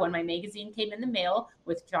later, when my magazine came in the mail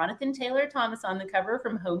with Jonathan Taylor Thomas on the cover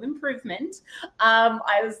from Home Improvement,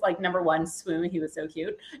 I was like, number one, swoon. He was so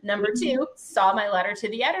cute. Number two, saw my letter to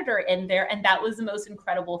the editor in there. And that was the most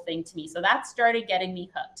incredible thing to me. So that started getting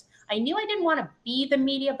me hooked. I knew I didn't want to be the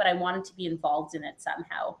media, but I wanted to be involved in it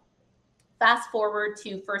somehow. Fast forward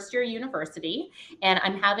to first year university, and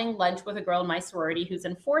I'm having lunch with a girl in my sorority who's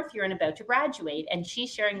in 4th year and about to graduate, and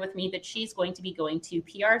she's sharing with me that she's going to be going to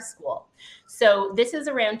PR school. So this is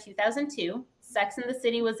around 2002. Sex and the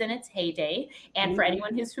City was in its heyday. And for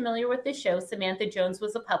anyone who's familiar with the show, Samantha Jones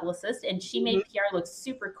was a publicist, and she made PR look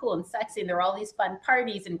super cool and sexy. And there were all these fun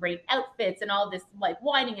parties and great outfits and all this like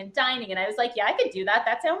whining and dining. And I was like, yeah, I could do that.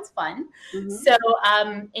 That sounds fun. So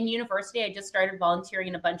in university, I just started volunteering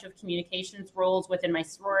in a bunch of communications roles within my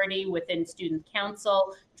sorority, within student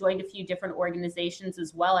council, joined a few different organizations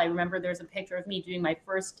as well. I remember there's a picture of me doing my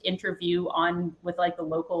first interview with like the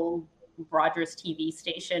local Rogers TV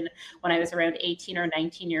station when I was around 18 or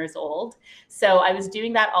 19 years old. So I was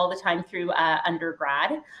doing that all the time through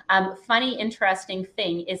undergrad. Funny, interesting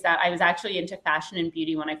thing is that I was actually into fashion and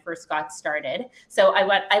beauty when I first got started. So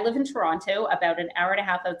I live in Toronto, about an hour and a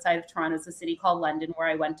half outside of Toronto is a city called London where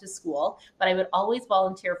I went to school, but I would always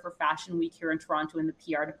volunteer for Fashion Week here in Toronto in the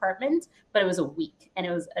PR department, but it was a week and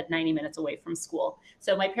it was at 90 minutes away from school.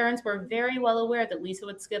 So my parents were very well aware that Lisa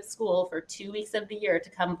would skip school for 2 weeks of the year to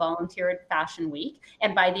come volunteer at Fashion Week.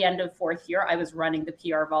 And by the end of 4th year, I was running the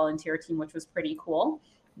PR volunteer team, which was pretty cool.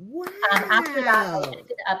 Wow. After that, I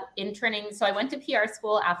ended up interning. So I went to PR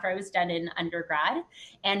school after I was done in undergrad.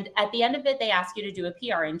 And at the end of it, they asked you to do a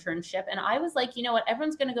PR internship. And I was like, you know what?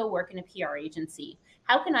 Everyone's going to go work in a PR agency.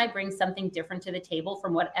 How can I bring something different to the table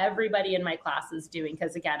from what everybody in my class is doing?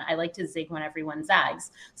 Because again, I like to zig when everyone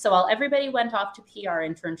zags. So while everybody went off to PR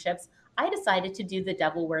internships, I decided to do the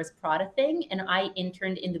Devil Wears Prada thing, and I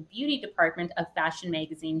interned in the beauty department of Fashion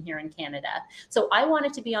Magazine here in Canada. So I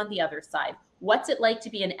wanted to be on the other side. What's it like to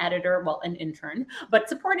be an editor, well, an intern, but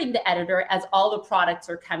supporting the editor as all the products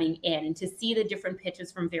are coming in and to see the different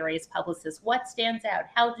pitches from various publicists? What stands out?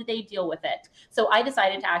 How do they deal with it? So I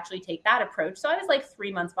decided to actually take that approach. So I was like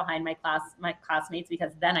 3 months behind my classmates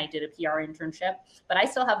because then I did a PR internship, but I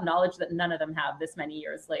still have knowledge that none of them have this many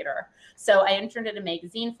years later. So I interned at a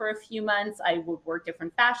magazine for a few months. I would work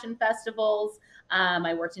different fashion festivals.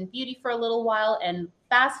 I worked in beauty for a little while, and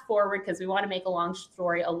fast forward, because we want to make a long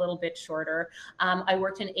story a little bit shorter. I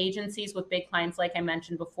worked in agencies with big clients, like I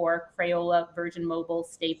mentioned before, Crayola, Virgin Mobile,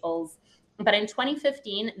 Staples. But in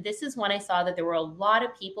 2015, this is when I saw that there were a lot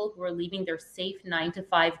of people who were leaving their safe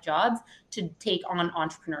 9-to-5 jobs to take on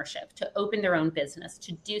entrepreneurship, to open their own business,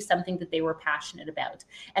 to do something that they were passionate about.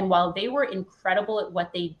 And while they were incredible at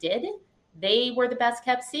what they did, they were the best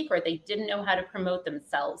kept secret. They didn't know how to promote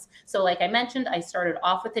themselves. So like I mentioned, I started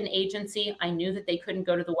off with an agency. I knew that they couldn't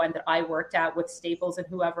go to the one that I worked at with Staples and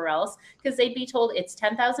whoever else, because they'd be told it's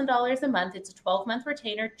 $10,000 a month. It's a 12-month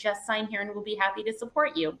retainer. Just sign here and we'll be happy to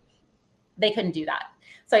support you. They couldn't do that.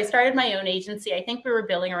 So I started my own agency. I think we were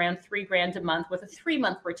billing around $3,000 a month with a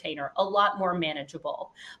 3-month retainer, a lot more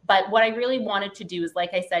manageable. But what I really wanted to do is,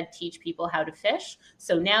 like I said, teach people how to fish.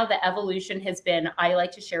 So now the evolution has been, I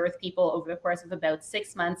like to share with people over the course of about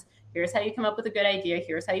 6 months, here's how you come up with a good idea.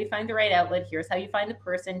 Here's how you find the right outlet. Here's how you find the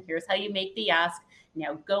person. Here's how you make the ask.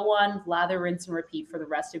 Now go on, lather, rinse, and repeat for the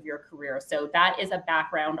rest of your career. So that is a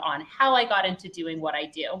background on how I got into doing what I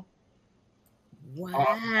do.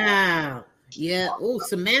 Wow. Yeah. Oh,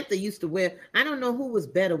 Samantha used to wear, I don't know who was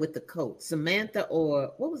better with the coat, Samantha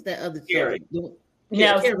or what was that other show?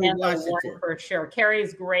 No, Kerry Samantha won Washington. for sure.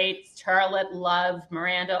 Carrie's great. Charlotte, love.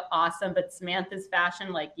 Miranda, awesome. But Samantha's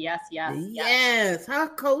fashion, like, yes. Her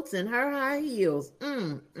coats and her high heels.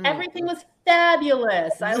 Everything was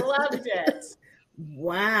fabulous. I loved it.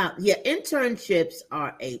 Wow. Yeah, internships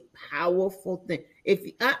are a powerful thing.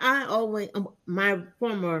 If I always, my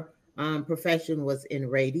former profession was in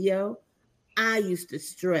radio. I used to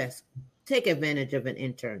stress, take advantage of an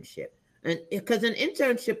internship. And because an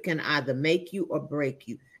internship can either make you or break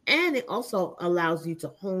you. And it also allows you to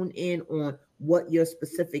hone in on what your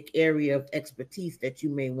specific area of expertise that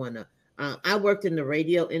you may want to. I worked in the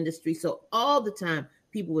radio industry, so all the time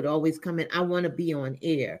people would always come in, I want to be on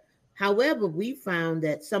air. However, we found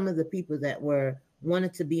that some of the people that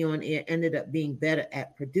wanted to be on air ended up being better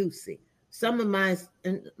at producing. Some of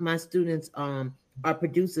my students are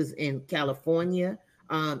producers in California.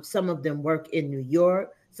 Some of them work in New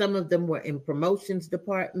York. Some of them were in promotions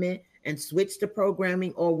department and switched to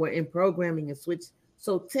programming, or were in programming and switched.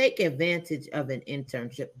 So take advantage of an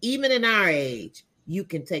internship. Even in our age, you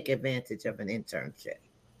can take advantage of an internship.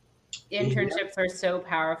 Internships are so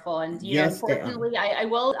powerful, and unfortunately,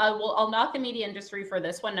 I'll knock the media industry for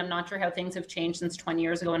this one. I'm not sure how things have changed since 20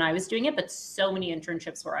 years ago when I was doing it, but so many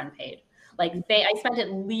internships were unpaid. Like I spent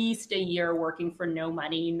at least a year working for no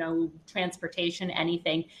money, no transportation,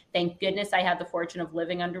 anything. Thank goodness I had the fortune of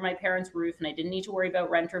living under my parents' roof and I didn't need to worry about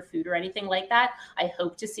rent or food or anything like that. I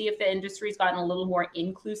hope to see if the industry's gotten a little more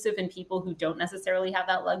inclusive and people who don't necessarily have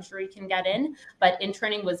that luxury can get in. But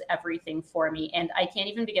interning was everything for me. And I can't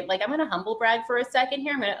even begin. Like, I'm going to humble brag for a second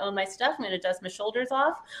here. I'm going to own my stuff. I'm going to dust my shoulders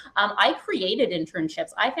off. I created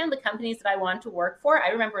internships. I found the companies that I wanted to work for. I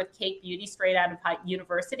remember with Cake Beauty straight out of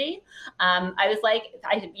university. I was like,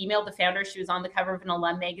 I had emailed the founder. She was on the cover of an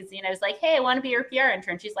alum magazine. I was like, hey, I want to be your PR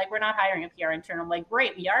intern. She's like, we're not hiring a PR intern. I'm like,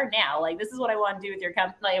 great, we are now. Like, this is what I want to do with your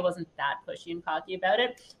company. Like, I wasn't that pushy and cocky about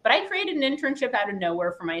it, but I created an internship out of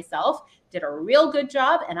nowhere for myself, did a real good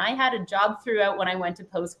job. And I had a job throughout when I went to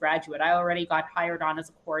postgraduate. I already got hired on as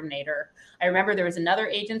a coordinator. I remember there was another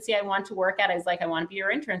agency I wanted to work at. I was like, I want to be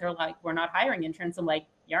your intern. They're like, we're not hiring interns. I'm like,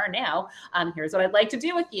 you are now. Here's what I'd like to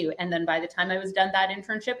do with you. And then by the time I was done that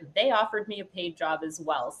internship, they offered me a paid job as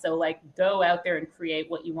well. So like, go out there and create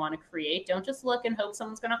what you want to create. Don't just look and hope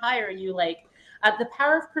someone's going to hire you. Like, the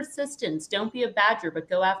power of persistence. Don't be a badger, but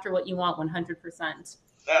go after what you want 100%.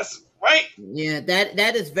 That's right. Yeah,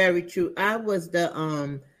 that is very true. I was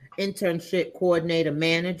the internship coordinator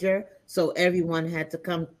manager, so everyone had to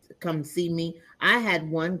come see me. I had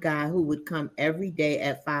one guy who would come every day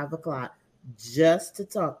at 5:00 just to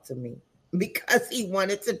talk to me because he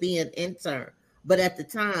wanted to be an intern. But at the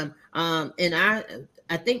time, and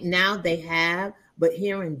I think now they have, but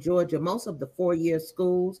here in Georgia, most of the 4-year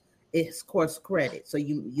schools is course credit. So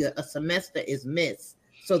a semester is missed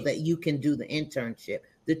so that you can do the internship.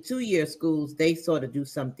 The 2-year schools, they sort of do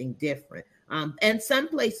something different. And some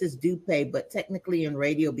places do pay, but technically in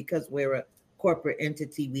radio, because we're a corporate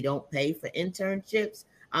entity, we don't pay for internships.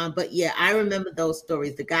 But yeah, I remember those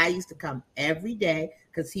stories. The guy used to come every day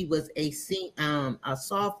because he was a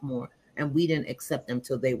sophomore, and we didn't accept them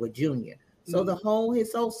till they were junior. So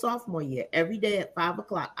his whole sophomore year, every day at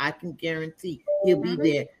 5:00, I can guarantee he'll be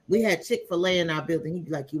there. We had Chick-fil-A in our building. He'd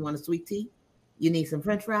be like, "You want a sweet tea? You need some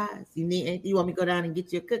French fries? You want me to go down and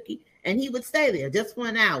get you a cookie?" And he would stay there just for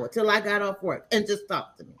an hour till I got off work and just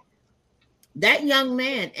talk to me. That young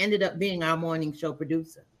man ended up being our morning show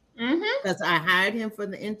producer because I hired him for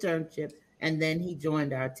the internship, and then he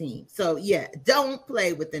joined our team. So yeah, don't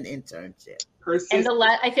play with an internship. And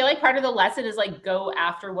I feel like part of the lesson is like, go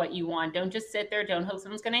after what you want. Don't just sit there. Don't hope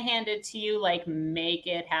someone's going to hand it to you. Like, make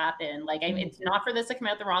it happen. Like, it's not for this to come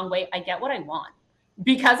out the wrong way. I get what I want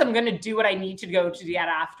because I'm going to do what I need to go to get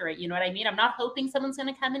after it. You know what I mean? I'm not hoping someone's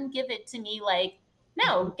going to come and give it to me. Like,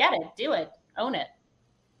 no, get it, do it, own it.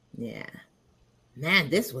 Yeah.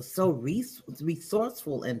 Man, this was so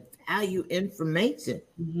resourceful and value information.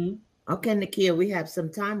 Okay, Nakia, we have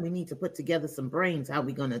some time. We need to put together some brains. How are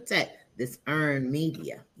we going to attack this earned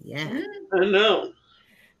media? Yeah. I know.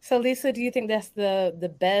 So, Lisa, do you think that's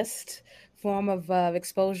the best form of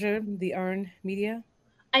exposure, the earned media?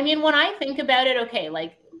 I mean, when I think about it, okay,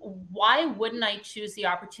 like, why wouldn't I choose the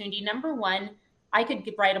opportunity? Number one, I could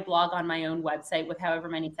write a blog on my own website with however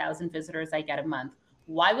many thousand visitors I get a month.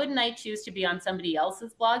 Why wouldn't I choose to be on somebody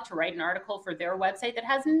else's blog to write an article for their website that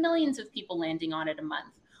has millions of people landing on it a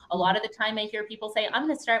month? A lot of the time I hear people say, I'm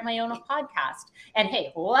going to start my own podcast. And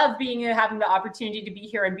hey, love having the opportunity to be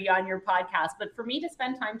here and be on your podcast. But for me to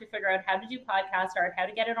spend time to figure out how to do podcast art, how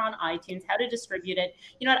to get it on iTunes, how to distribute it,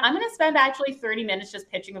 you know what, I'm going to spend actually 30 minutes just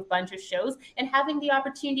pitching a bunch of shows and having the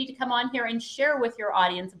opportunity to come on here and share with your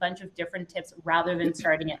audience a bunch of different tips rather than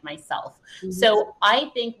starting it myself. Mm-hmm. So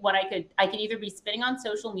I think what I could either be spinning on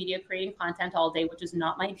social media, creating content all day, which is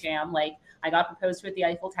not my jam. Like, I got proposed to at the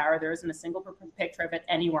Eiffel Tower. There isn't a single picture of it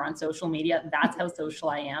anywhere on social media. That's how social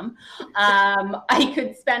I am. I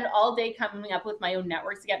could spend all day coming up with my own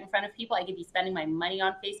networks to get in front of people. I could be spending my money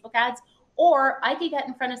on Facebook ads, or I could get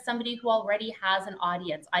in front of somebody who already has an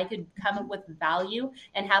audience. I could come up with value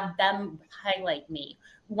and have them highlight me.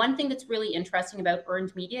 One thing that's really interesting about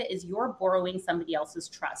earned media is you're borrowing somebody else's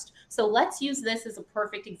trust. So let's use this as a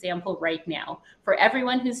perfect example right now. For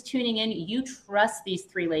everyone who's tuning in, you trust these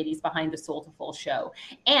three ladies behind the Soul to Full show.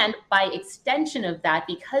 And by extension of that,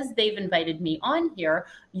 because they've invited me on here,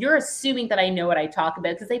 you're assuming that I know what I talk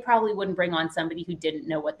about, because they probably wouldn't bring on somebody who didn't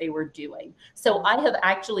know what they were doing. So I have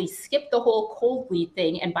actually skipped the whole cold lead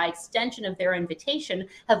thing, and by extension of their invitation,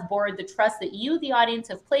 have borrowed the trust that you, the audience,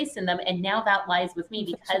 have placed in them. And now that lies with me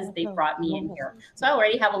because they brought me in here. So I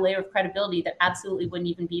already have a layer of credibility that absolutely wouldn't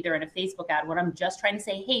even be there in a Facebook ad when I'm just trying to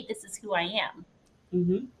say, hey, this is who I am.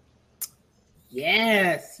 Mm-hmm.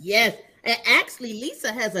 Yes, yes. And actually,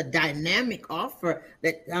 Lisa has a dynamic offer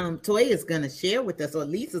that Toya is going to share with us, or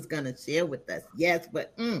Lisa's going to share with us. Yes,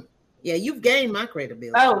 but yeah, you've gained my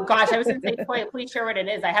credibility. Oh gosh, I was going to say, Toya, please share what it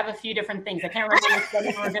is. I have a few different things. I can't remember what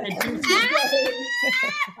we're going to do today.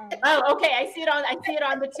 Oh, okay. I see it on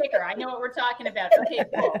the ticker. I know what we're talking about. Okay,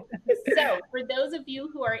 cool. So for those of you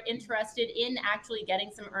who are interested in actually getting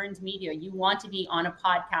some earned media, you want to be on a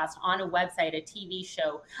podcast, on a website, a TV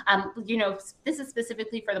show. You know, this is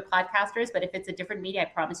specifically for the podcasters, but if it's a different media, I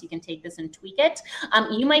promise you can take this and tweak it.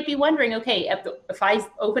 You might be wondering, okay, if I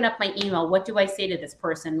open up my email, what do I say to this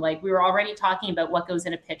person? Like, we were already talking about what goes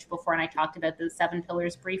in a pitch before, and I talked about the 7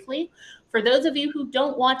 pillars briefly. For those of you who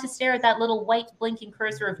don't want to stare at that little white blinking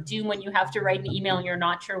cursor of doom when you have to write an email and you're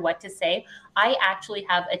not sure what to say, I actually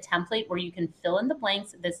have a template where you can fill in the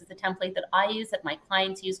blanks. This is the template that I use, that my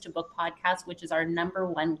clients use to book podcasts, which is our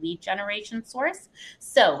 #1 lead generation source.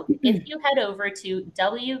 So if you head over to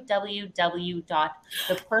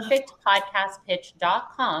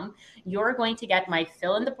www.theperfectpodcastpitch.com, you're going to get my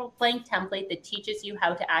fill in the blank template that teaches you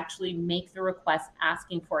how to actually make the request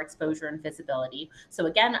asking for exposure and visibility. So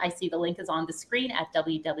again, I see the link is on the screen at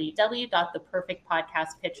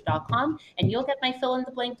www.theperfectpodcastpitch.com, and you'll get my fill in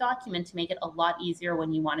the blank document to make it a lot easier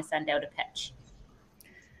when you want to send out a pitch.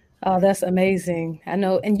 Oh, that's amazing. I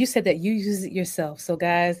know. And you said that you use it yourself. So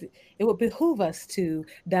guys, it would behoove us to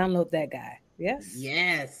download that guy. Yes.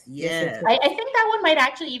 Yes. Yes. I think that one might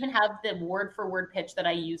actually even have the word for word pitch that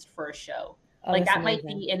I used for a show. Oh, like that amazing.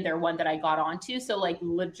 Might be in there, one that I got onto. So like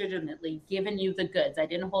legitimately giving you the goods. I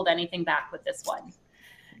didn't hold anything back with this one.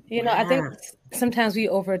 You know, I think sometimes we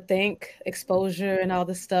overthink exposure and all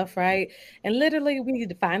this stuff, right? And literally we need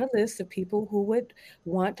to find a list of people who would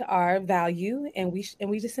want our value, and we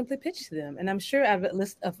just simply pitch to them. And I'm sure out of a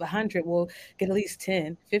list of 100, we'll get at least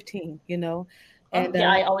 10, 15, you know. And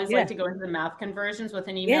I always like to go into the math conversions with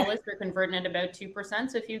an email list. You're converting at about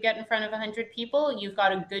 2%. So if you get in front of 100 people, you've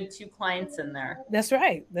got a good 2 clients in there. That's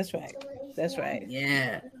right. That's right. That's right.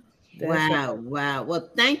 Yeah. Wow. Well,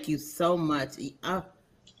 thank you so much.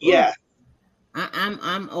 Yeah.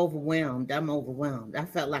 I'm overwhelmed. I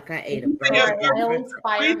felt like I ate a bird. I'll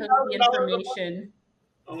inspire the information.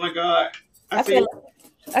 Oh my God. I feel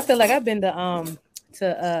like I've been to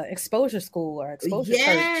exposure school or exposure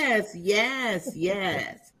church. Yes.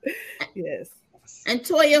 And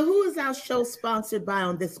Toya, who is our show sponsored by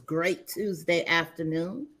on this great Tuesday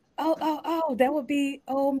afternoon? Oh, that would be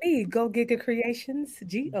me. Go Giga Creations,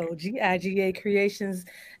 GOGIGA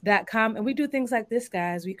Creations.com. And we do things like this,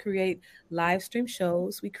 guys. We create live stream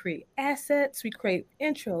shows, we create assets, we create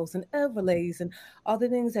intros and overlays and all the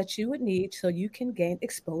things that you would need so you can gain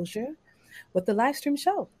exposure with the live stream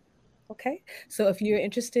show. Okay. So if you're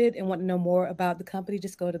interested and want to know more about the company,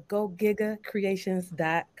 just go to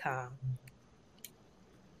GoGigaCreations.com.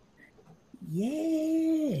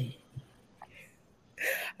 Yeah.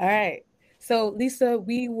 All right. So, Lisa,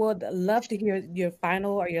 we would love to hear your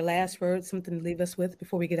final or your last word, something to leave us with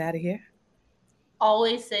before we get out of here.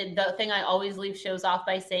 Always said the thing I always leave shows off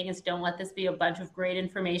by saying is don't let this be a bunch of great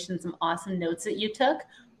information, some awesome notes that you took.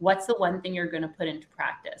 What's the one thing you're going to put into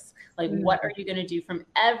practice? Like, what are you going to do from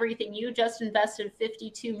everything you just invested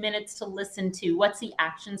 52 minutes to listen to? What's the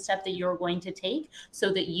action step that you're going to take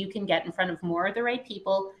so that you can get in front of more of the right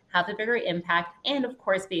people, have a bigger impact, and of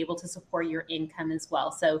course, be able to support your income as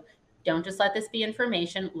well. So don't just let this be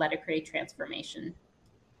information, let it create transformation.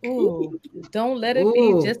 Ooh, don't let it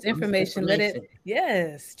be just information. Let it,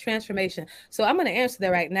 yes, transformation. So I'm going to answer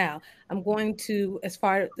that right now. I'm going to, as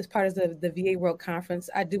part of the VA World Conference,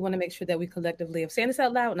 I do want to make sure that we collectively, I'm saying this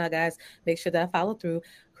out loud now, guys, make sure that I follow through,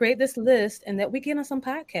 create this list, and that we get on some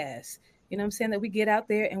podcasts. You know what I'm saying? That we get out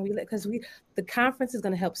there and because the conference is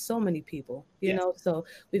going to help so many people, you know, so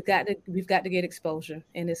we've got to get exposure,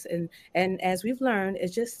 and as we've learned,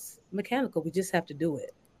 it's just mechanical. We just have to do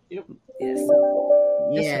it. Yep. Yes. That's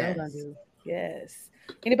what I'm gonna do. Yes.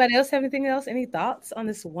 Anybody else have anything else? Any thoughts on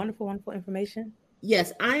this wonderful, wonderful information?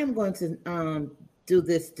 Yes, I am going to do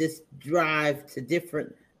this drive to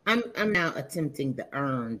different. I'm now attempting the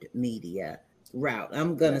earned media route.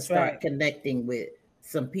 I'm going to start connecting with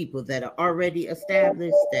some people that are already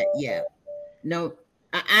established. I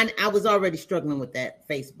was already struggling with that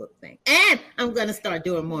Facebook thing, and I'm going to start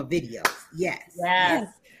doing more videos. Yes.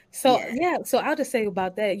 So so I'll just say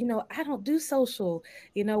about that, you know, I don't do social,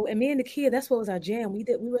 you know, and me and the kid, that's what was our jam. We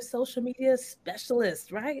were social media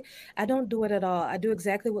specialists, right? I don't do it at all. I do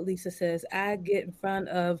exactly what Lisa says. I get in front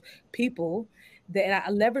of people that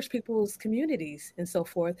I leverage people's communities and so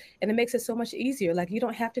forth. And it makes it so much easier. Like, you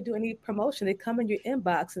don't have to do any promotion. They come in your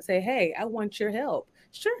inbox and say, hey, I want your help.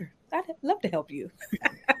 Sure. I'd love to help you.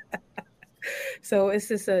 So it's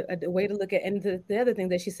just a way to look at, and the other thing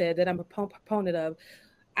that she said that I'm a proponent of,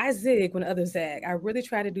 I zig when others zag. I really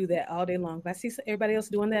try to do that all day long. If I see everybody else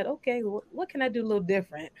doing that, okay, well, what can I do a little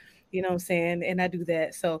different? You know what I'm saying? And I do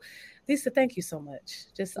that. So, Lisa, thank you so much.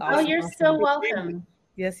 Just awesome. You're so welcome.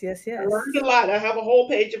 Yes. I learned a lot. I have a whole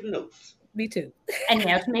page of notes. Me too. And you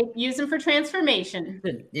have to use them for transformation.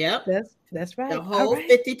 Yep. That's right. The whole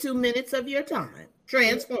 52 minutes of your time.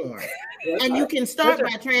 Transform. And you can start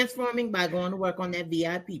by transforming by going to work on that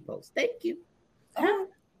VIP post. Thank you.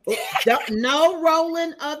 No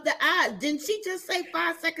rolling of the eyes. Didn't she just say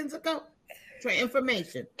 5 seconds ago?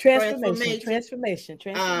 Transformation. Put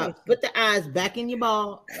the eyes back in your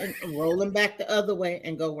ball and roll them back the other way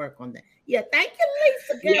and go work on that. Yeah, thank you,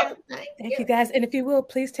 Lisa. Girl. Thank you, guys. And if you will,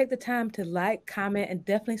 please take the time to like, comment, and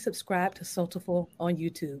definitely subscribe to Soulful on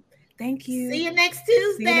YouTube. Thank you. See you next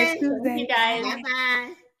Tuesday. Thank you, guys.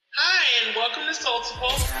 Bye-bye. Hi, and welcome to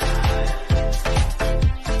Soulful.